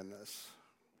walking in this.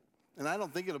 And I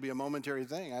don't think it'll be a momentary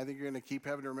thing. I think you're going to keep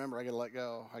having to remember, I got to let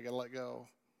go. I got to let go.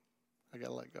 I got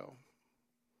to let go.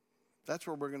 That's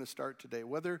where we're going to start today.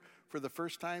 Whether for the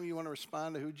first time you want to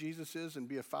respond to who Jesus is and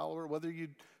be a follower, whether you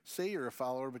say you're a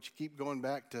follower, but you keep going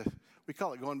back to, we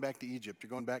call it going back to Egypt. You're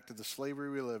going back to the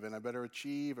slavery we live in. I better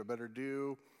achieve, I better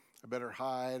do, I better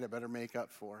hide, I better make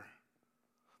up for.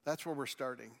 That's where we're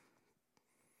starting.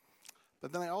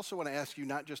 But then I also want to ask you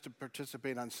not just to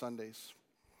participate on Sundays.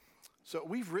 So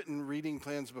we've written reading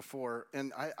plans before,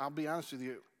 and I'll be honest with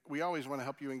you, we always want to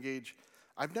help you engage.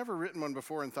 I've never written one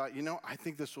before and thought, I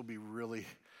think this will be really,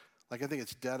 I think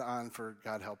it's dead on for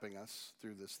God helping us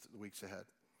through the weeks ahead.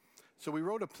 So we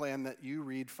wrote a plan that you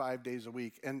read 5 days a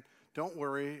week, and don't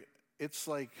worry, it's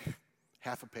like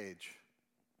half a page.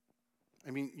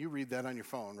 I mean, you read that on your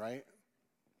phone, right?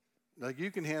 Like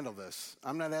you can handle this.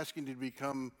 I'm not asking you to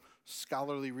become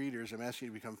scholarly readers. I'm asking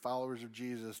you to become followers of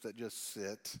Jesus that just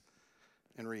sit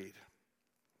and read.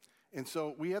 And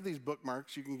so we have these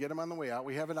bookmarks. You can get them on the way out.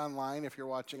 We have it online if you're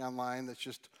watching online. That's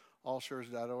just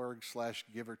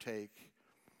allshores.org/give-or-take.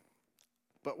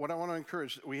 But what I want to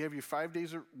encourage, we have you 5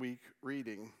 days a week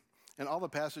reading. And all the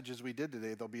passages we did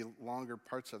today, there'll be longer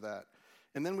parts of that.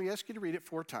 And then we ask you to read it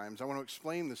 4 times. I want to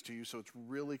explain this to you so it's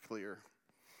really clear.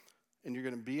 And you're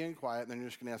going to be in quiet, and then you're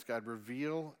just going to ask God,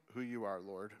 reveal who you are,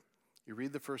 Lord. You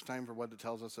read the first time for what it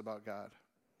tells us about God.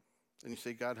 Then you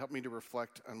say, God, help me to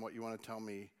reflect on what you want to tell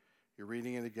me. You're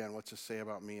reading it again. What's it say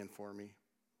about me and for me?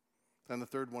 Then the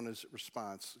third one is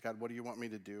response. God, what do you want me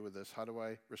to do with this? How do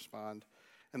I respond?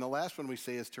 And the last one we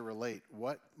say is to relate.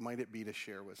 What might it be to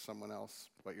share with someone else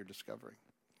what you're discovering?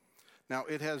 Now,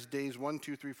 it has days 1,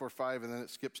 2, 3, 4, 5, and then it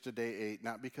skips to day 8,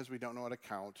 not because we don't know how to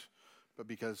count, but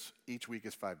because each week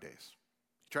is 5 days.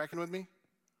 Tracking with me?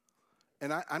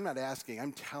 And I'm not asking,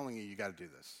 I'm telling you, you got to do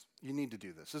this. You need to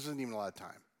do this. This isn't even a lot of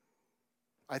time.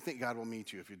 I think God will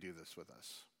meet you if you do this with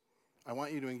us. I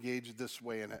want you to engage this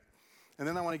way in it. And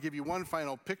then I want to give you one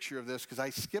final picture of this because I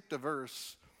skipped a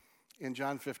verse in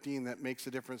John 15 that makes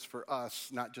a difference for us,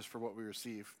 not just for what we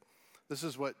receive. This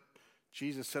is what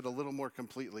Jesus said a little more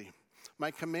completely. My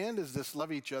command is this,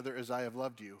 love each other as I have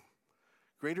loved you.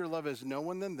 Greater love has no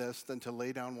one than this, than to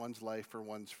lay down one's life for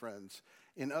one's friends.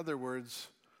 In other words,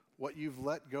 what you've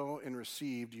let go and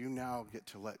received, you now get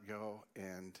to let go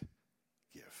and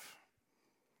give.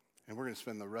 And we're going to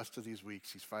spend the rest of these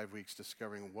weeks, these 5 weeks,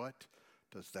 discovering what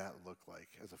does that look like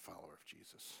as a follower of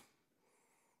Jesus.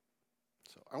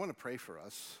 So I want to pray for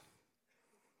us.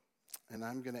 And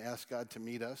I'm going to ask God to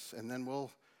meet us, and then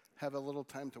we'll have a little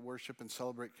time to worship and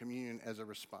celebrate communion as a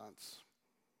response.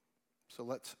 So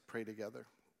let's pray together.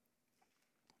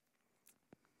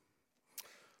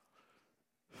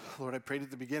 Lord, I prayed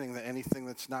at the beginning that anything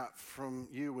that's not from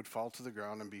you would fall to the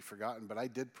ground and be forgotten, but I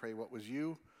did pray what was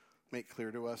you, make clear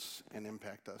to us, and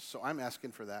impact us. So I'm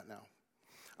asking for that now.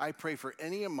 I pray for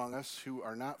any among us who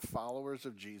are not followers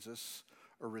of Jesus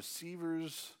or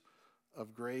receivers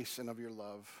of grace and of your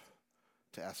love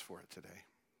to ask for it today.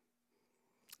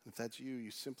 If that's you,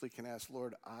 you simply can ask,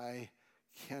 Lord, I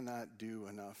cannot do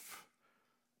enough,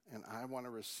 and I want to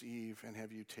receive and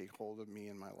have you take hold of me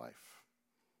in my life.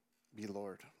 Be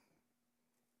Lord.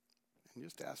 And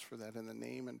just ask for that in the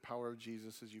name and power of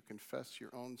Jesus as you confess your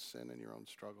own sin and your own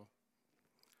struggle.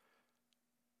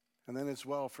 And then as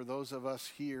well, for those of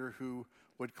us here who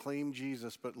would claim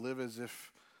Jesus but live as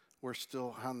if we're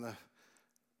still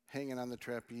hanging on the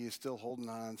trapeze, still holding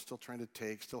on, still trying to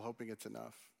take, still hoping it's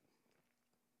enough.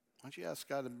 Why don't you ask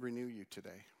God to renew you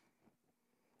today?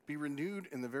 Be renewed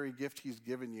in the very gift he's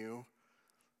given you.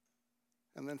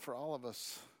 And then for all of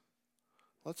us,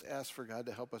 let's ask for God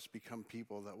to help us become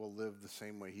people that will live the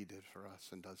same way he did for us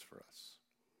and does for us.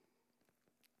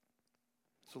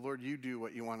 So Lord, you do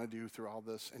what you want to do through all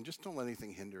this, and just don't let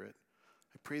anything hinder it.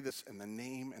 I pray this in the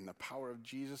name and the power of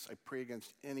Jesus. I pray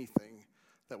against anything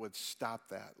that would stop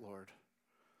that, Lord.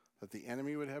 That the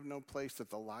enemy would have no place,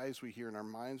 that the lies we hear in our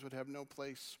minds would have no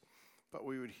place, but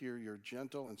we would hear your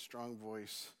gentle and strong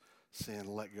voice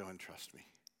saying, let go and trust me.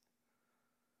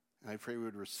 And I pray we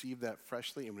would receive that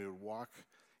freshly and we would walk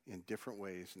in different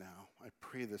ways now. I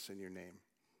pray this in your name.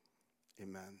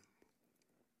 Amen.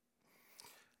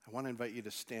 I want to invite you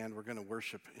to stand. We're going to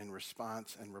worship in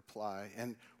response and reply.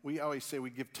 And we always say we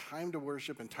give time to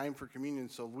worship and time for communion,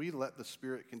 so we let the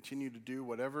Spirit continue to do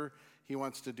whatever he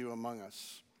wants to do among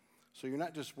us. So you're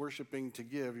not just worshiping to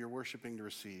give, you're worshiping to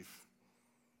receive.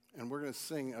 And we're going to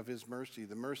sing of his mercy,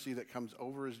 the mercy that comes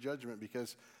over his judgment,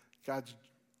 because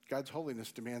God's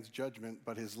holiness demands judgment,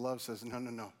 but his love says,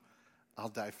 no, I'll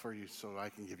die for you so I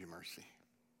can give you mercy.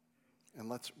 And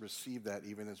let's receive that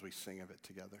even as we sing of it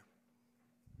together.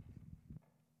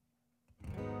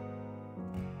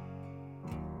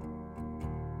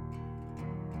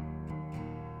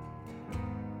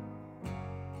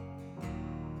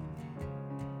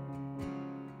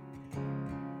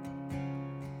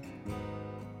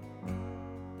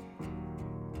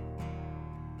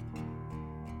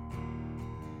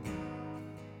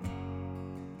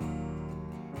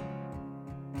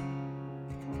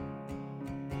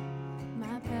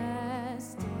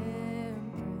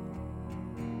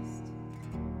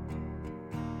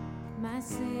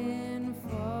 Sin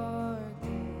forgiven.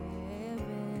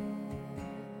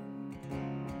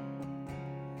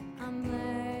 I'm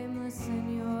blameless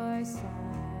in your sight.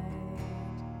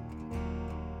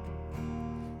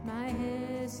 My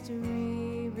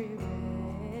history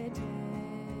rewritten.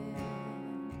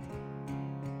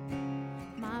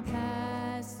 My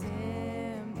past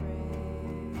embraced.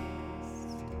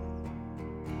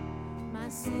 My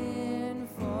sin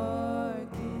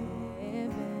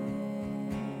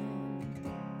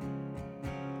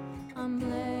I'm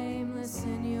blameless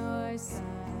in your sight.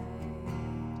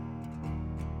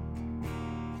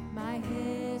 My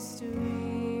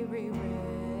history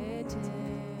rewritten.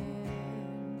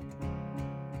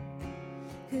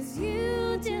 'Cause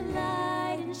you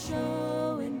delight in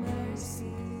showing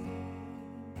mercy,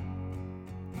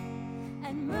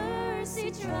 and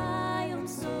mercy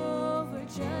triumphs over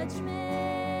judgment.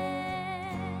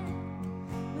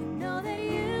 We know that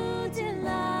you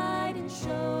delight in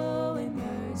showing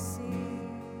mercy,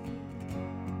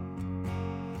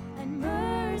 and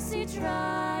mercy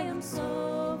triumphs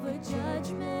over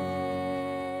judgment.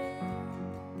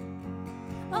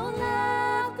 Oh,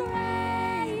 love,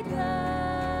 great love,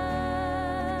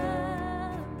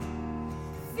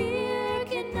 fear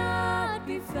cannot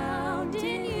be found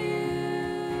in you,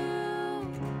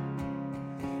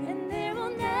 and there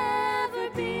will never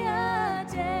be a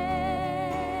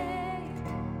day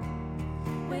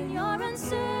when you're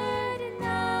uncertain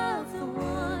of the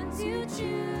ones you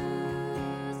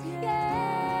choose.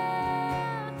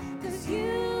 Yeah, 'cause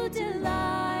you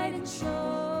delight in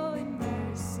showing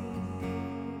mercy,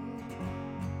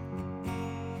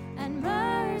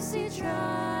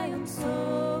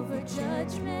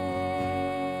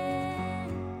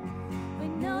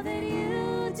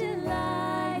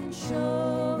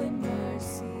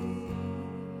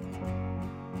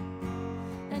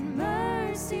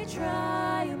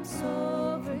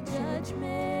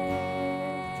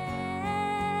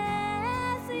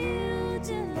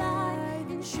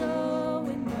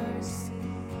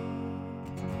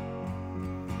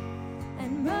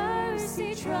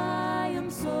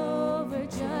 triumphs over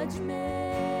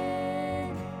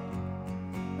judgment.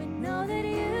 We know that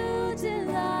you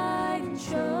delight in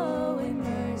showing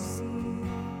mercy,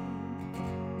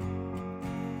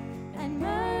 and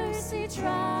mercy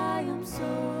triumphs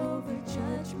over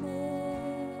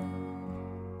judgment.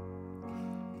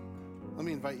 Let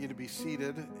me invite you to be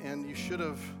seated, and you should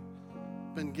have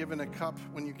been given a cup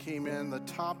when you came in. The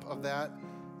top of that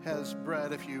has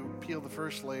bread if you peel the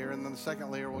first layer, and then the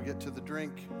second layer we'll get to the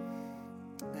drink.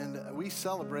 And we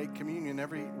celebrate communion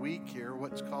every week here,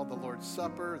 what's called the Lord's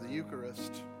Supper, the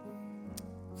Eucharist.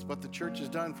 It's what the church has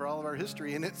done for all of our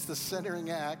history, and it's the centering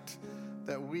act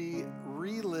that we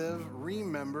relive,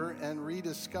 remember, and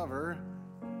rediscover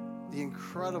the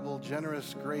incredible,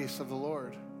 generous grace of the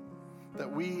Lord,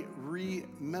 that we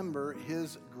remember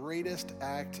his greatest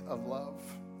act of love.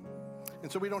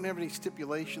 And so we don't have any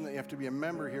stipulation that you have to be a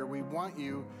member here. We want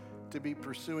you to be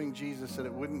pursuing Jesus, that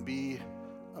it wouldn't be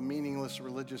a meaningless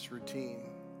religious routine.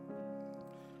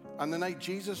 On the night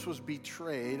Jesus was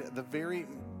betrayed, the very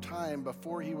time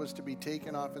before he was to be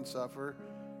taken off and suffer,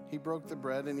 he broke the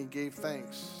bread and he gave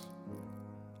thanks.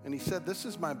 And he said, "This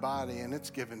is my body and it's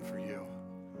given for you.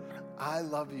 I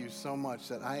love you so much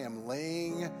that I am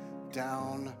laying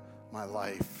down my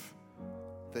life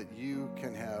that you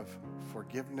can have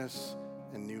forgiveness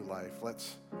and new life."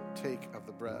 Let's take of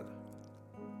the bread.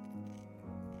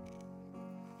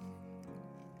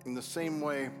 In the same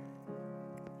way,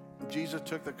 Jesus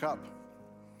took the cup.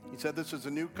 He said, "This is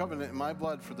a new covenant in my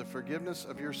blood for the forgiveness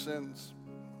of your sins."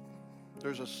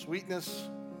 There's a sweetness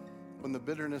when the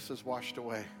bitterness is washed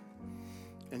away.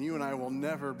 And you and I will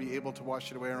never be able to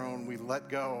wash it away on our own. We let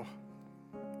go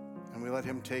and we let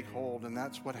him take hold. And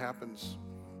that's what happens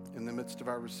in the midst of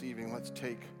our receiving. Let's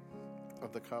take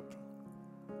of the cup.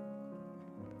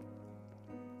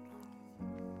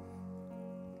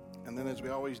 And then, as we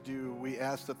always do, we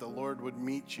ask that the Lord would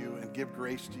meet you and give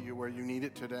grace to you where you need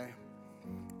it today,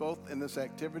 both in this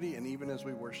activity and even as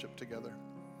we worship together.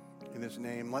 In his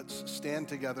name, let's stand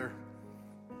together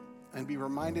and be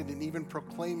reminded and even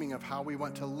proclaiming of how we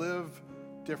want to live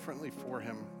differently for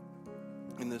him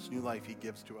in this new life he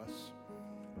gives to us.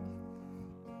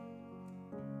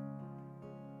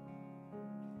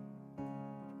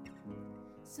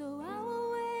 So I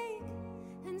will wake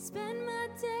and spend my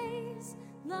days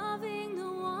loving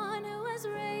the one who has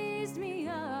raised me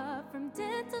up from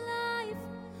death to life,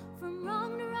 from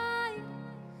wrong to right.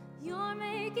 You're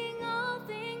making all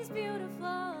things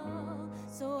beautiful.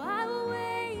 So I will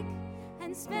wake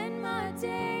and spend my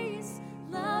days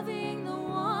loving the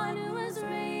one who has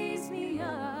raised me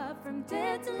up from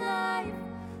death to life,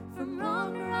 from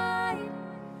wrong to right.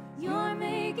 You're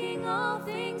making all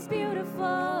things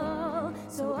beautiful.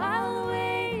 So I'll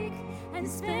wake and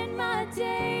spend my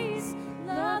days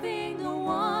loving the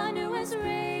one who has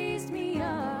raised me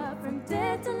up from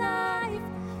death to life,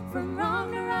 from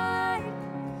wrong to right.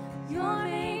 You're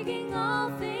making all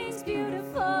things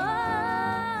beautiful.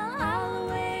 I'll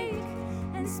wake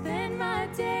and spend my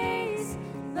days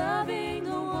loving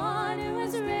the one who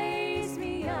has raised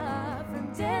me up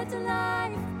from death to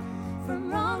life, from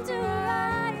wrong to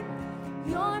right.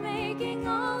 You're making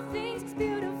all things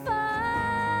beautiful.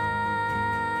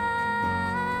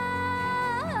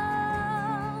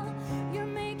 You're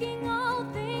making all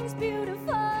things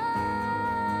beautiful.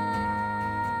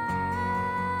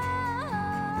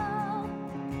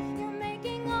 You're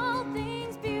making all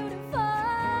things beautiful.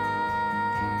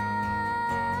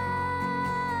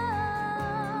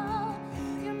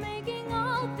 You're making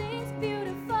all things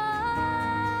beautiful.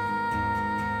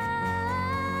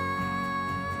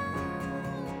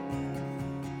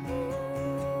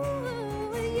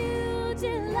 You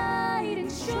delight in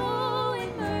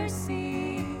showing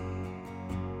mercy,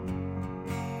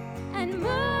 and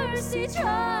mercy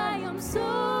triumphs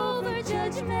over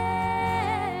judgment.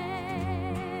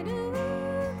 Ooh,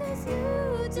 'cause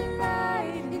you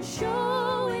delight in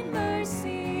showing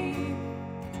mercy,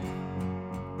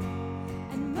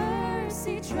 and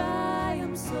mercy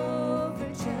triumphs over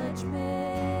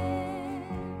judgment.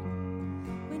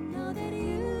 We know that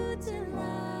you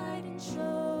delight in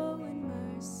showing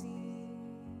mercy,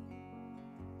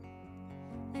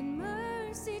 and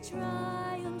mercy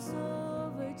triumphs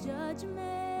over judgment.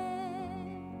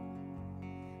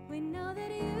 We know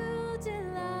that you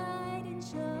delight in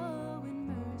showing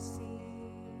mercy,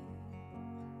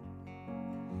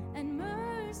 and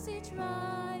mercy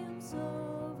triumphs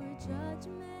over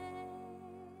judgment.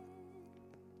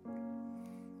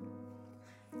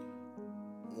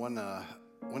 One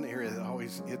area that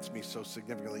always hits me so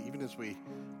significantly, even as we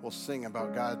will sing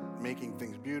about God making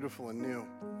things beautiful and new,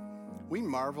 we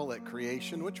marvel at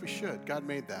creation, which we should. God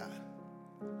made that.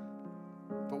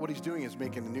 what he's doing is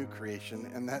making a new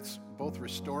creation, and that's both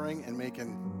restoring and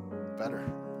making better.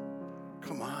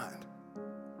 Come on.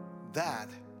 That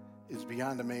is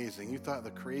beyond amazing. You thought the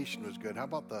creation was good. How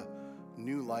about the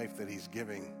new life that he's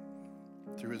giving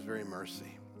through his very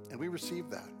mercy? And we receive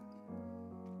that.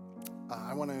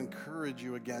 I want to encourage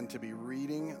you again to be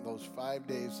reading those 5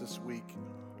 days this week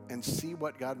and see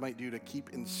what God might do to keep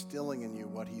instilling in you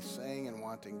what he's saying and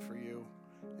wanting for you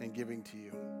and giving to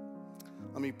you.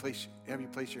 Let me have you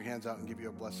place your hands out and give you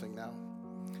a blessing now.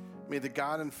 May the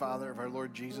God and Father of our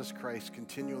Lord Jesus Christ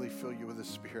continually fill you with his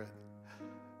Spirit.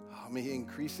 May he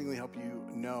increasingly help you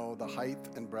know the height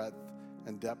and breadth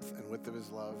and depth and width of his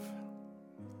love.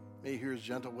 May you hear his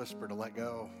gentle whisper to let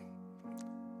go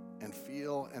and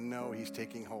feel and know he's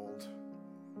taking hold,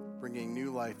 bringing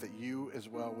new life that you as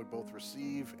well would both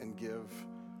receive and give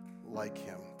like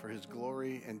him for his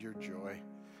glory and your joy.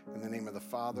 In the name of the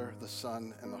Father, the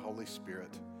Son, and the Holy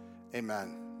Spirit,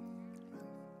 amen.